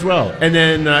 He runs well. And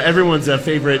then everyone's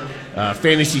favorite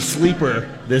fantasy sleeper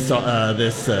this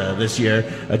year,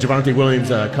 Javonte Williams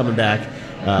coming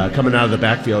out of the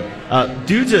backfield.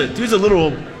 Dude's a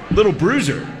little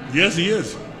bruiser. Yes, he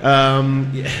is.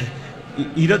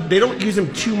 They don't use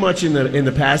him too much in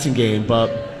the passing game, but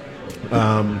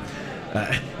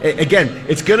again,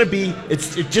 it's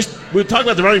just we're talking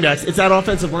about the running backs. It's that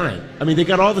offensive line. I mean, they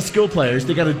got all the skill players.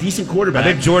 They got a decent quarterback.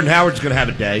 I think Jordan Howard's going to have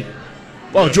a day.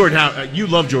 Well, Jordan Howard, you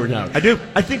love Jordan Howard. I do.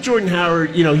 I think Jordan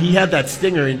Howard, he had that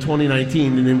stinger in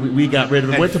 2019, and then we got rid of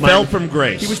him. And went to fell Miami. from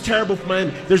grace. He was terrible for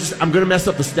Miami. I'm going to mess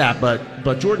up the stat,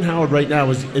 but Jordan Howard right now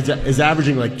is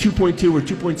averaging like 2.2 or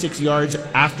 2.6 yards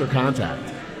after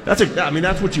contact. That's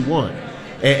what you want.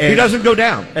 And he doesn't go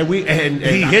down. And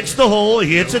he hits the hole.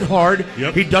 He hits it hard.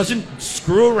 Yep. He doesn't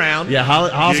screw around. Yeah,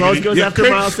 Hollis always goes after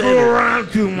Miles Sanders. Screw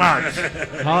around too much.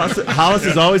 Hollis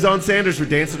is always on Sanders for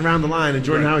dancing around the line, and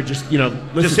Jordan Howard just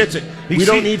just hits it. We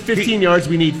don't need 15 yards.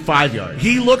 We need 5 yards.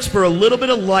 He looks for a little bit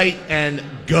of light and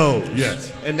goes.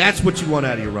 Yes. And that's what you want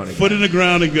out of your running back. Foot in the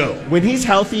ground and go. When he's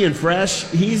healthy and fresh,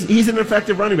 he's an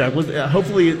effective running back.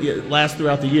 Hopefully it lasts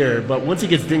throughout the year, but once he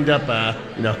gets dinged up,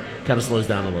 kind of slows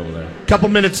down a little there. Couple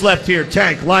minutes left here.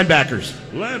 Tank, linebackers.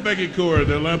 Linebacking core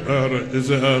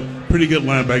is a pretty good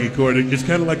linebacking core. It's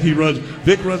kind of like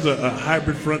Vic runs a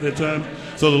hybrid front at times,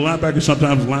 so the linebackers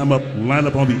sometimes line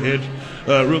up on the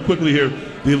edge. Real quickly here,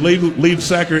 the lead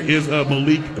sacker is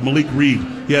Malik Reed.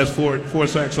 He has four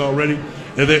sacks already.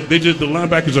 And the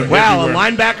linebackers are wow, everywhere.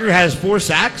 A linebacker has 4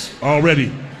 sacks? Already.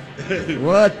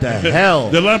 What the hell?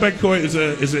 The linebacker core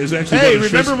is actually. Hey,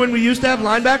 remember when we used to have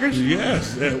linebackers?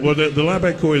 Yes. Well, the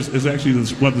linebacker core is actually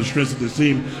one of the strengths of the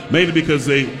team, mainly because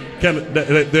they're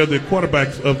the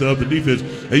quarterbacks of the defense,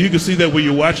 and you can see that when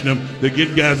you're watching them, they're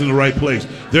getting guys in the right place.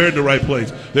 They're in the right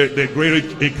place. They're great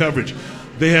in coverage.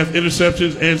 They have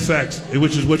interceptions and sacks,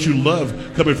 which is what you love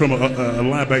coming from a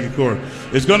linebacking core.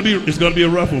 It's going to be a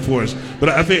rough one for us, but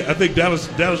I think Dallas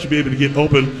should be able to get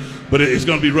open, but it's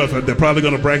going to be rough. They're probably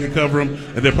going to bracket cover them,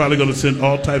 and they're probably going to send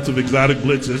all types of exotic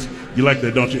blitzes. You like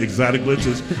that, don't you? Exotic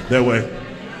blitzes that way.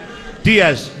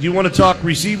 Diaz, do you want to talk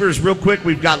receivers real quick?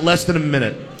 We've got less than a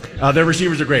minute. Their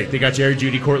receivers are great. They got Jerry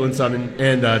Jeudy, Cortland Sutton,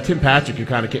 and Tim Patrick, who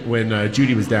kind of when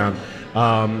Jeudy was down.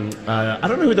 I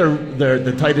don't know who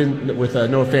the tight end with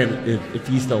Noah Fant if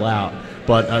he's still out,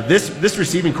 but this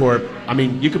receiving corps,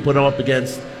 you could put them up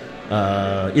against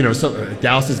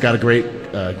Dallas has got a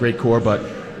great core, but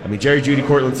Jerry Jeudy,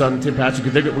 Cortland Sutton, Tim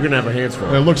Patrick, we're gonna have our hands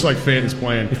full. It looks like Fant is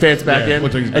playing. Fant's back in,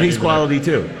 and he's quality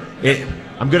too.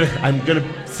 I'm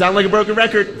gonna sound like a broken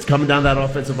record. It's coming down that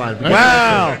offensive line.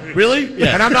 Wow, really?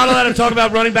 Yeah. And I'm not allowed to talk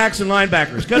about running backs and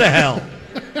linebackers. Go to hell.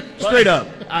 Straight up.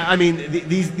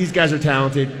 These guys are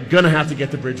talented. Gonna have to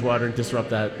get to Bridgewater and disrupt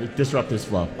this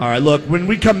flow. All right, look, when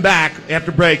we come back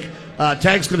after break,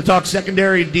 Tank's going to talk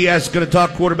secondary, Diaz is going to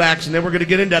talk quarterbacks, and then we're going to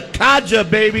get into Kaja,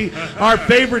 baby, our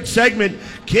favorite segment,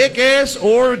 kick-ass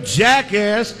or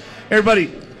jackass.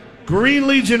 Everybody, Green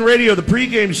Legion Radio, the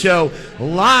pregame show,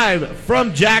 live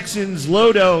from Jackson's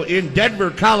Lodo in Denver,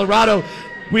 Colorado.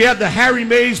 We have the Harry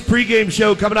Mays pregame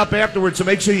show coming up afterwards, so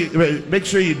make sure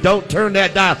you don't turn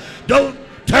that dial. Don't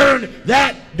turn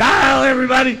that dial,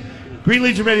 everybody. Green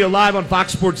Legion Radio live on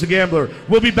Fox Sports The Gambler.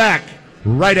 We'll be back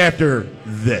right after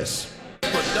this.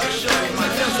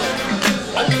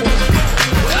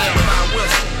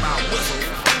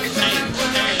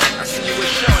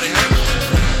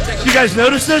 You guys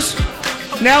notice this?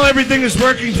 Now everything is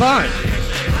working fine.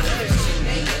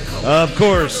 Of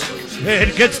course.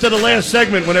 It gets to the last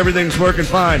segment when everything's working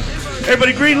fine.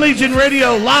 Everybody, Green Legion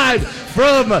Radio live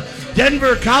from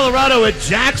Denver, Colorado at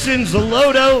Jackson's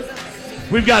Lodo.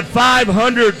 We've got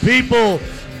 500 people.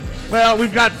 Well,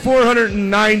 we've got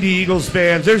 490 Eagles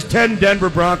fans. There's 10 Denver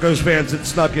Broncos fans that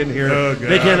snuck in here. Oh,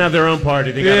 they can't have their own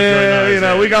party. They gotta join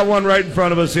ours. We got one right in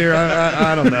front of us here.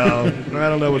 I don't know. I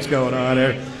don't know what's going on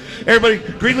there. Everybody,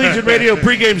 Green Legion Radio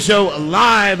pregame show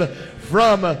live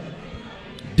from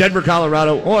Denver,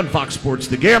 Colorado on Fox Sports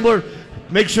The Gambler.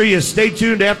 Make sure you stay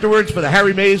tuned afterwards for the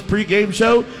Harry Mays pregame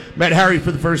show. Met Harry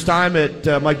for the first time at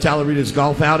Mike Tallarita's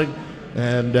golf outing,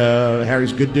 and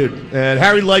Harry's a good dude. And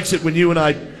Harry likes it when you and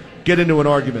I get into an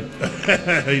argument.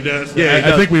 He does? Yeah,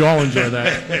 I think we all enjoy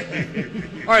that.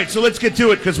 All right, so let's get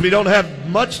to it because we don't have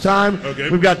much time.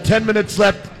 Okay. We've got 10 minutes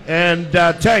left. And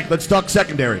Tank, let's talk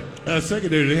secondary.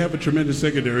 Secondary, they have a tremendous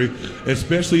secondary,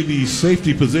 especially the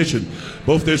safety position.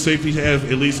 Both their safeties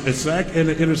have at least a sack and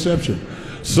an interception.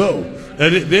 So,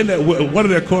 and then one of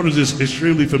their corners is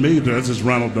extremely familiar to us, is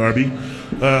Ronald Darby.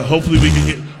 Hopefully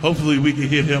we can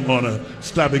hit him on a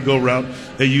stop and go route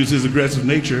and use his aggressive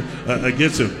nature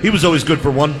against him. He was always good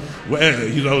for one. Well,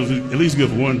 he's always at least good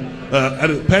for one.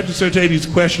 Patrick Surtees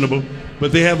questionable,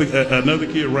 but they have another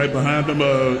kid right behind them,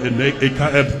 and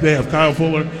they have Kyle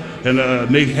Fuller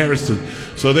and Nate Harrison.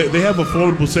 So they have a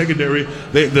formidable secondary.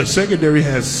 The secondary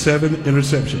has 7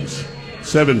 interceptions.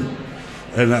 7.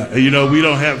 And, we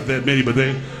don't have that many, but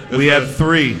we have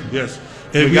 3. Yes.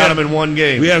 And we got them in one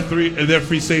game. We have 3, and their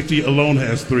free safety alone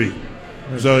has 3.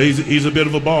 So he's a bit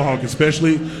of a ball hawk,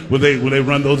 especially when they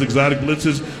run those exotic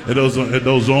blitzes and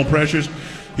those zone pressures.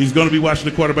 he's going to be watching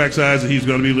the quarterback's eyes, and he's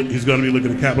going to be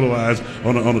looking to capitalize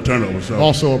on the turnover. So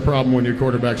also a problem when your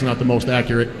quarterback's not the most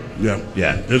accurate. Yeah.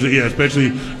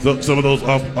 Especially some of those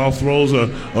off throws or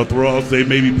throws, they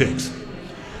may be picks.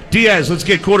 Diaz, let's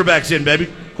get quarterbacks in, baby.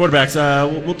 Quarterbacks.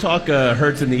 We'll talk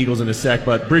Hurts and the Eagles in a sec,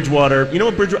 but Bridgewater. You know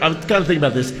what? I was kind of thinking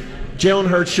about this. Jalen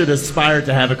Hurts should aspire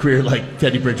to have a career like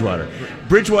Teddy Bridgewater.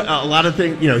 Bridgewater, a lot of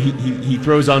things, he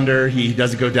throws under, he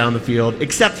doesn't go down the field,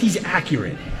 except he's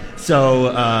accurate. So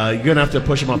you're gonna have to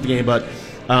push him off the game. But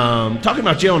talking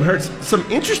about Jalen Hurts,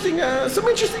 some interesting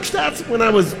stats when I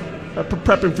was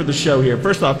prepping for the show here.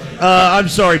 First off, I'm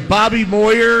sorry, Bobby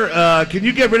Moyer. Can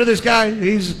you get rid of this guy?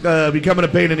 He's becoming a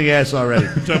pain in the ass already.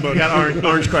 Got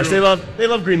Orange Crush. They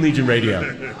love Green Legion Radio.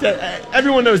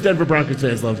 Everyone knows Denver Broncos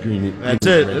fans love Green Legion.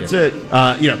 That's it.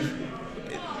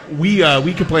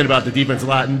 We complain about the defense a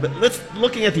lot, but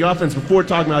looking at the offense before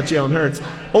talking about Jalen Hurts,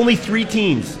 only 3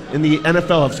 teams in the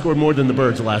NFL have scored more than the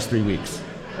Birds the last 3 weeks.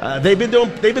 They've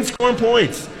been scoring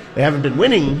points. They haven't been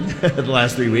winning the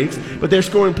last 3 weeks, but they're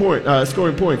scoring points.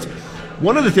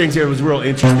 One of the things here was real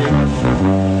interesting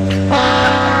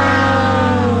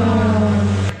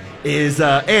is,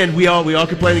 and we all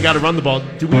complain they got to run the ball.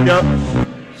 Do we know?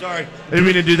 Sorry, I didn't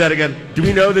mean to do that again. Do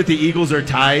we know that the Eagles are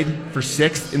tied for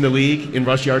 6th in the league in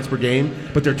rush yards per game,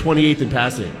 but they're 28th in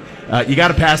passing? You got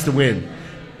to pass to win.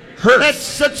 Hurts. That's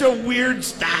such a weird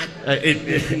stat.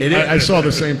 I saw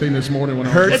the same thing this morning when I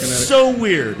was looking at it. It's so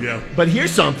weird. Yeah. But here's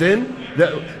something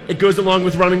that it goes along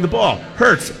with running the ball.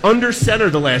 Hurts, under center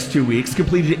the last 2 weeks,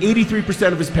 completed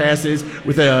 83% of his passes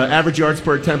with an average yards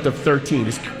per attempt of 13.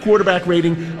 His quarterback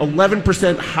rating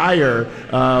 11% higher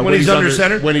when he's under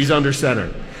center. When he's under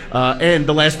center, and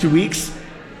the last 2 weeks,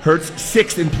 Hurts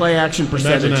 6th in play action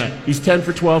percentage. He's 10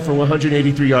 for 12 for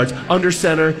 183 yards. Under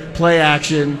center, play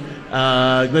action.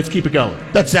 Let's keep it going.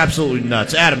 That's absolutely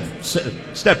nuts. Adam,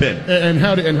 step in. And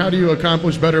how do you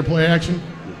accomplish better play action?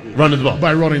 Running the ball.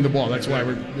 By running the ball. That's why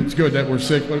it's good that we're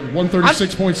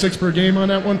 136.6 per game on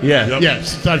that one. Yeah. Yep. Yeah,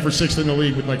 it's tied for 6th in the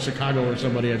league with like Chicago or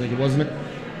somebody, I think it wasn't it?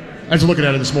 I was looking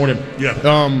at it this morning. Yeah.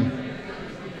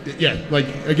 Like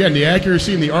again, the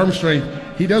accuracy and the arm strength.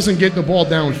 He doesn't get the ball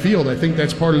downfield. I think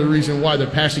that's part of the reason why the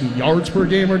passing yards per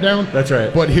game are down. That's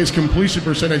right. But his completion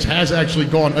percentage has actually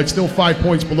gone. It's still 5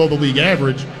 points below the league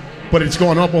average, but it's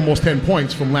gone up almost 10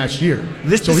 points from last year.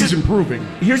 So he's improving.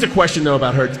 Here's a question, though,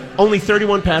 about Hurts. Only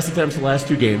 31 pass attempts the last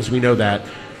 2 games. We know that.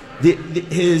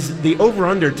 The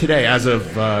over-under today, as of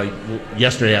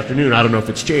yesterday afternoon, I don't know if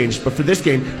it's changed, but for this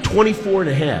game,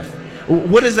 24.5.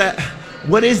 What is that?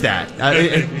 What is that?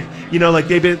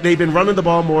 They've been running the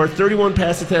ball more. 31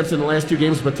 pass attempts in the last 2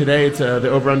 games, but today it's the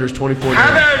over/under is 24.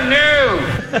 Other news.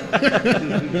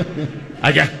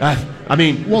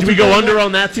 Do we go under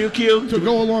on that too, Q? To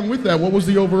go along with that, what was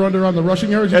the over/under on the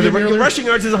rushing yards? The rushing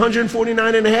yards is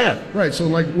 149.5. Right. So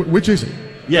which is it?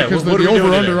 Yeah, because what the are we doing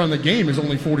over/under today? on the game is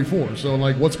only 44. So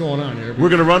what's going on here? We're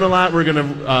going to run a lot. We're going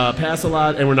to pass a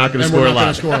lot, and we're not going to score a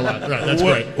lot. Right, that's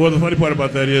great. Well, the funny part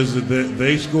about that is that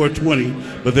they score 20,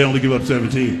 but they only give up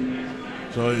 17.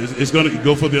 So it's going to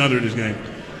go for the under in this game.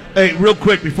 Hey, real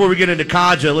quick before we get into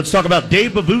Kaja, let's talk about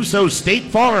Dave Bavuso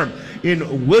State Farm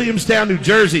in Williamstown, New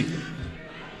Jersey.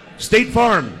 State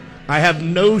Farm. I have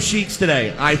no sheets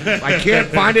today. I can't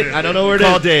find it. I don't know where it is.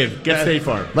 Call Dave. Get State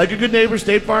Farm. Like a good neighbor,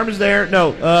 State Farm is there.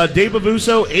 No, Dave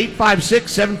Bavuso,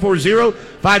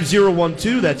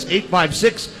 856-740-5012. That's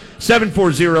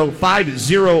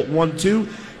 856-740-5012.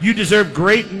 You deserve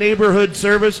great neighborhood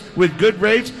service with good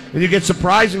rates, and you get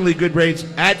surprisingly good rates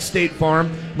at State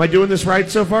Farm. Am I doing this right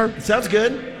so far? Sounds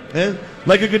good.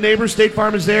 Like a good neighbor, State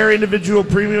Farm is there. Individual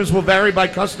premiums will vary by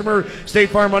customer.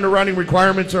 State Farm underwriting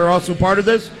requirements are also part of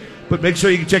this. But make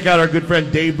sure you can check out our good friend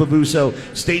Dave Bavuso,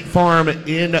 State Farm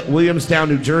in Williamstown,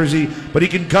 New Jersey. But he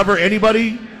can cover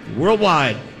anybody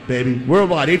worldwide, baby.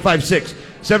 Worldwide.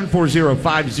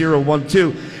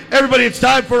 856-740-5012. Everybody, it's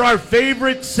time for our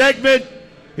favorite segment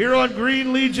here on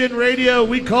Green Legion Radio.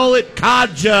 We call it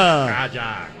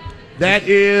Kaja. That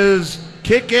is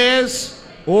kick-ass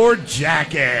or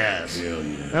jackass. Hell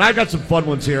yeah. And I got some fun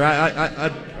ones here. I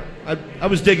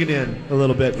was digging in a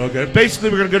little bit. Okay. Basically,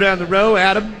 we're going to go down the row.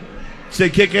 Adam, say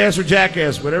kick-ass or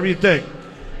jackass, whatever you think.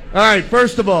 All right,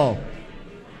 first of all,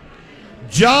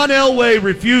 John Elway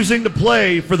refusing to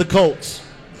play for the Colts.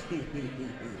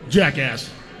 Jackass.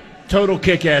 Total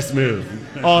kick-ass move.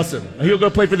 Awesome. He'll go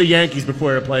play for the Yankees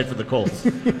before he'll play for the Colts.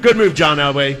 Good move, John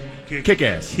Elway.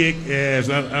 Kick-ass. Kick-ass.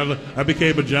 I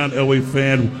became a John Elway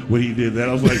fan when he did that.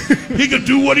 I was like, he can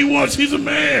do what he wants. He's a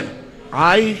man.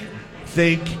 I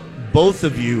think both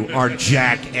of you are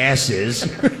jackasses,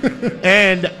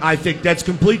 and I think that's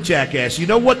complete jackass. You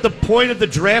know what the point of the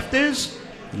draft is?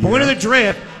 The point of the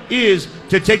draft is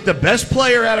to take the best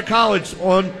player out of college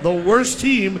on the worst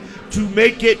team to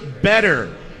make it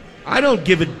better. I don't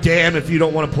give a damn if you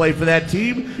don't want to play for that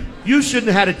team. You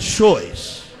shouldn't have had a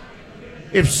choice.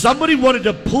 If somebody wanted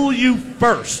to pull you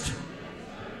first,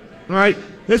 all right,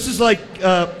 this is like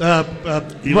Eli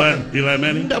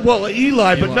Manning? Well,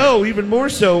 Eli, but no, even more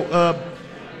so,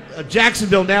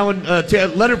 Jacksonville now in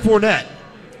Leonard Fournette.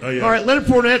 Oh, yeah. All right, Leonard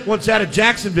Fournette wants out of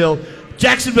Jacksonville.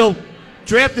 Jacksonville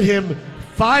drafted him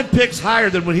 5 picks higher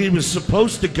than when he was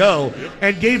supposed to go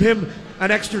and gave him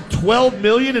an extra $12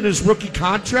 million in his rookie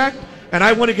contract, and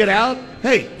I want to get out?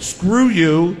 Hey, screw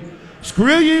you.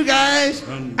 Screw you guys.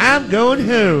 I'm going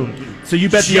home. So you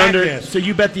bet the under. So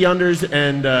you bet the unders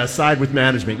and side with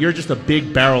management. You're just a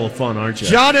big barrel of fun, aren't you?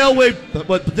 John Elway,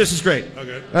 but this is great.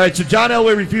 Okay. All right, so John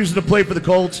Elway refusing to play for the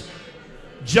Colts.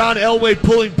 John Elway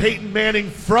pulling Peyton Manning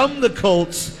from the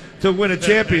Colts to win a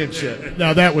championship.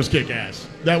 Now, that was kick-ass.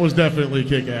 That was definitely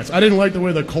kick-ass. I didn't like the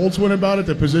way the Colts went about it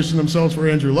to position themselves for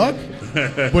Andrew Luck,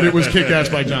 but it was kick-ass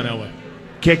by John Elway.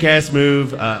 Kick-ass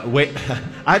move. Wait,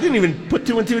 I didn't even put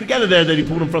 2 and 2 together there that he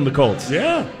pulled him from the Colts.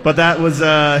 Yeah. But that was,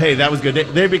 hey, that was good.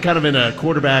 They've been kind of in a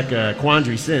quarterback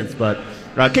quandary since, but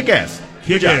kick-ass.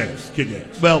 Kick-ass.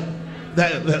 Kick-ass. Well,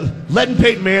 letting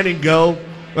Peyton Manning go,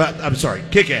 I'm sorry,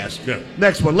 kick-ass. Yeah.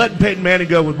 Next one, letting Peyton Manning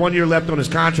go with 1 year left on his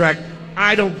contract.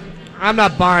 I'm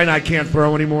not buying I can't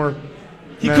throw anymore.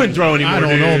 He couldn't throw anymore. I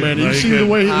don't know, man. You see the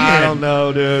way he I don't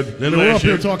know, dude. Then we're up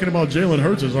here talking about Jalen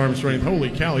Hurts' arm strength.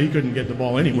 Holy cow, he couldn't get the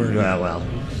ball anywhere. Well,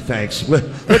 thanks.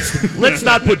 Let's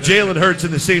not put Jalen Hurts in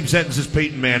the same sentence as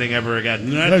Peyton Manning ever again.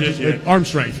 Not just yet. Arm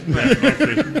strength.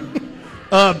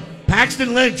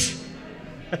 Paxton Lynch.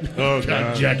 Oh,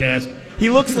 God. Jackass. He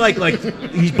looks like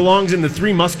he belongs in the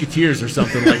Three Musketeers or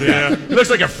something like that. He looks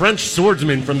like a French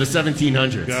swordsman from the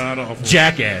 1700s. God awful.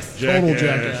 Jackass. Total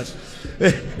jackass.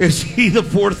 Is he the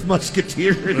fourth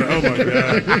musketeer? Oh, my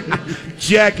God.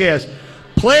 Jackass.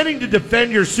 Planning to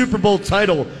defend your Super Bowl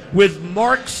title with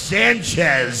Mark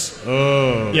Sanchez.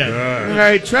 Oh, Yeah. God. All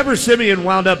right, Trevor Siemian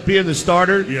wound up being the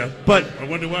starter. Yeah. But I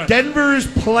wonder why. Denver's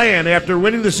plan after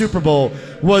winning the Super Bowl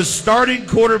was starting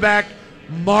quarterback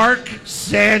Mark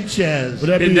Sanchez. Would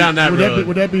that Been be, down that road.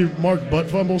 Would that be Mark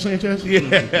Butt Fumble Sanchez?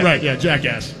 Yeah. Right, yeah,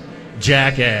 jackass.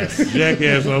 Jackass.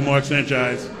 Jackass on Mark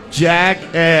Sanchez.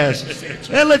 Jackass.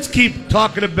 And let's keep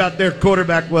talking about their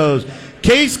quarterback woes.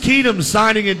 Case Keenum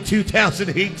signing in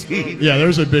 2018. Yeah,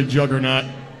 there's a big juggernaut.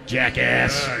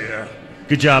 Jackass. Yeah.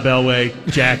 Good job, Elway.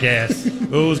 Jackass. It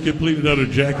was completely another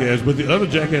jackass. But the other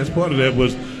jackass part of that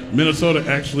was Minnesota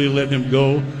actually let him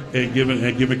go and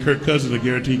giving Kirk Cousins a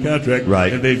guaranteed contract.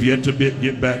 Right. And they've yet to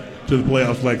get back to the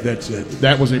playoffs like that since.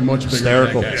 That was a much bigger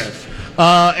Hysterical. jackass.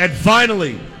 And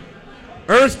finally,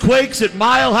 earthquakes at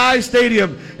Mile High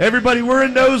Stadium. Everybody, we're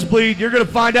in nosebleed. You're going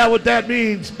to find out what that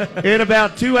means in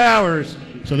about 2 hours.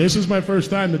 So this is my first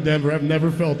time to Denver. I've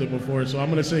never felt it before, so I'm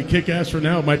going to say kick-ass for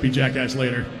now. It might be jackass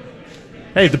later.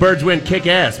 Hey, if the Birds win, kick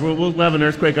ass. We'll have an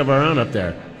earthquake of our own up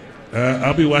there.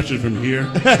 I'll be watching from here.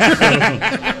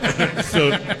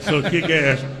 so kick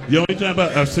ass. The only time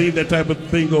I've seen that type of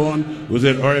thing go on was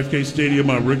at RFK Stadium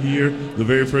my rookie year, the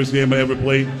very first game I ever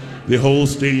played. The whole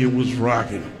stadium was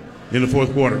rocking in the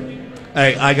fourth quarter.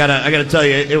 Hey, I gotta tell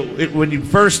you, when you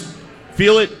first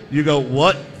feel it, you go,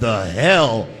 "What the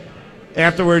hell?"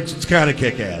 Afterwards, it's kind of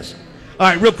kick-ass. All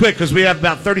right, real quick, because we have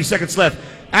about 30 seconds left.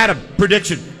 Adam,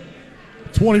 prediction.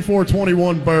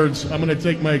 24-21 Birds. I'm going to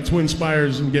take my Twin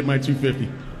Spires and get my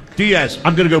 250. Diaz.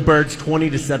 I'm going to go Birds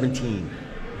 20-17.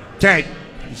 Tank.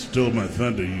 You stole my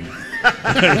thunder, you.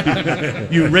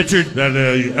 You, Richard. I'm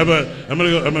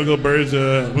gonna go Birds.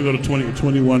 I'm gonna go to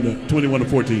 21 to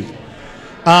 14.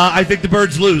 I think the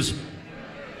Birds lose.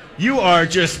 You are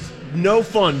just no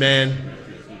fun, man.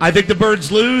 I think the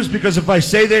Birds lose because if I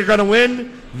say they're going to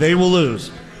win, they will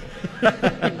lose.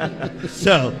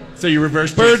 So you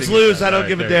reverse. Birds lose. I don't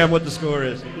give a damn what the score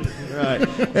is. All right.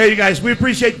 Hey, you guys, we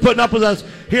appreciate you putting up with us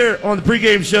here on the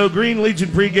pregame show, Green Legion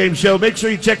pregame show. Make sure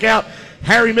you check out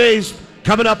Harry Mays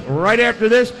coming up right after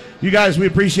this. You guys, we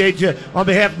appreciate you. On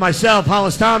behalf of myself,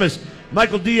 Hollis Thomas,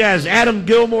 Michael Diaz, Adam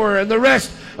Gilmore, and the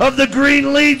rest of the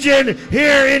Green Legion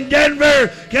here in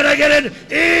Denver, can I get an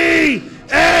E-A-G-L-E-S?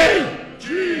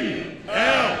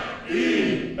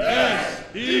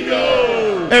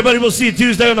 Ego! Everybody, we'll see you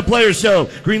Tuesday on the Players Show.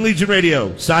 Green Legion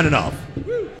Radio, signing off.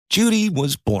 Judy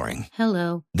was boring.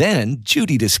 Hello. Then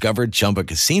Judy discovered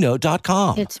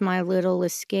ChumbaCasino.com. It's my little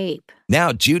escape.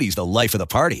 Now Judy's the life of the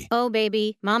party. Oh,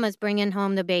 baby, mama's bringing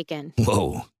home the bacon.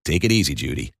 Whoa, take it easy,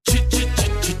 Judy.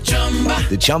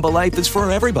 The Chumba life is for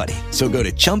everybody. So go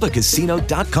to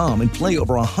ChumbaCasino.com and play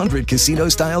over 100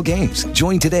 casino-style games.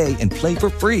 Join today and play for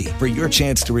free for your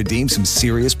chance to redeem some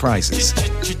serious prizes.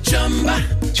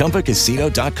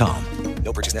 ChumbaCasino.com.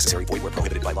 No purchase necessary. Void where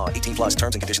prohibited by law. 18 plus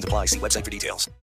terms and conditions apply. See website for details.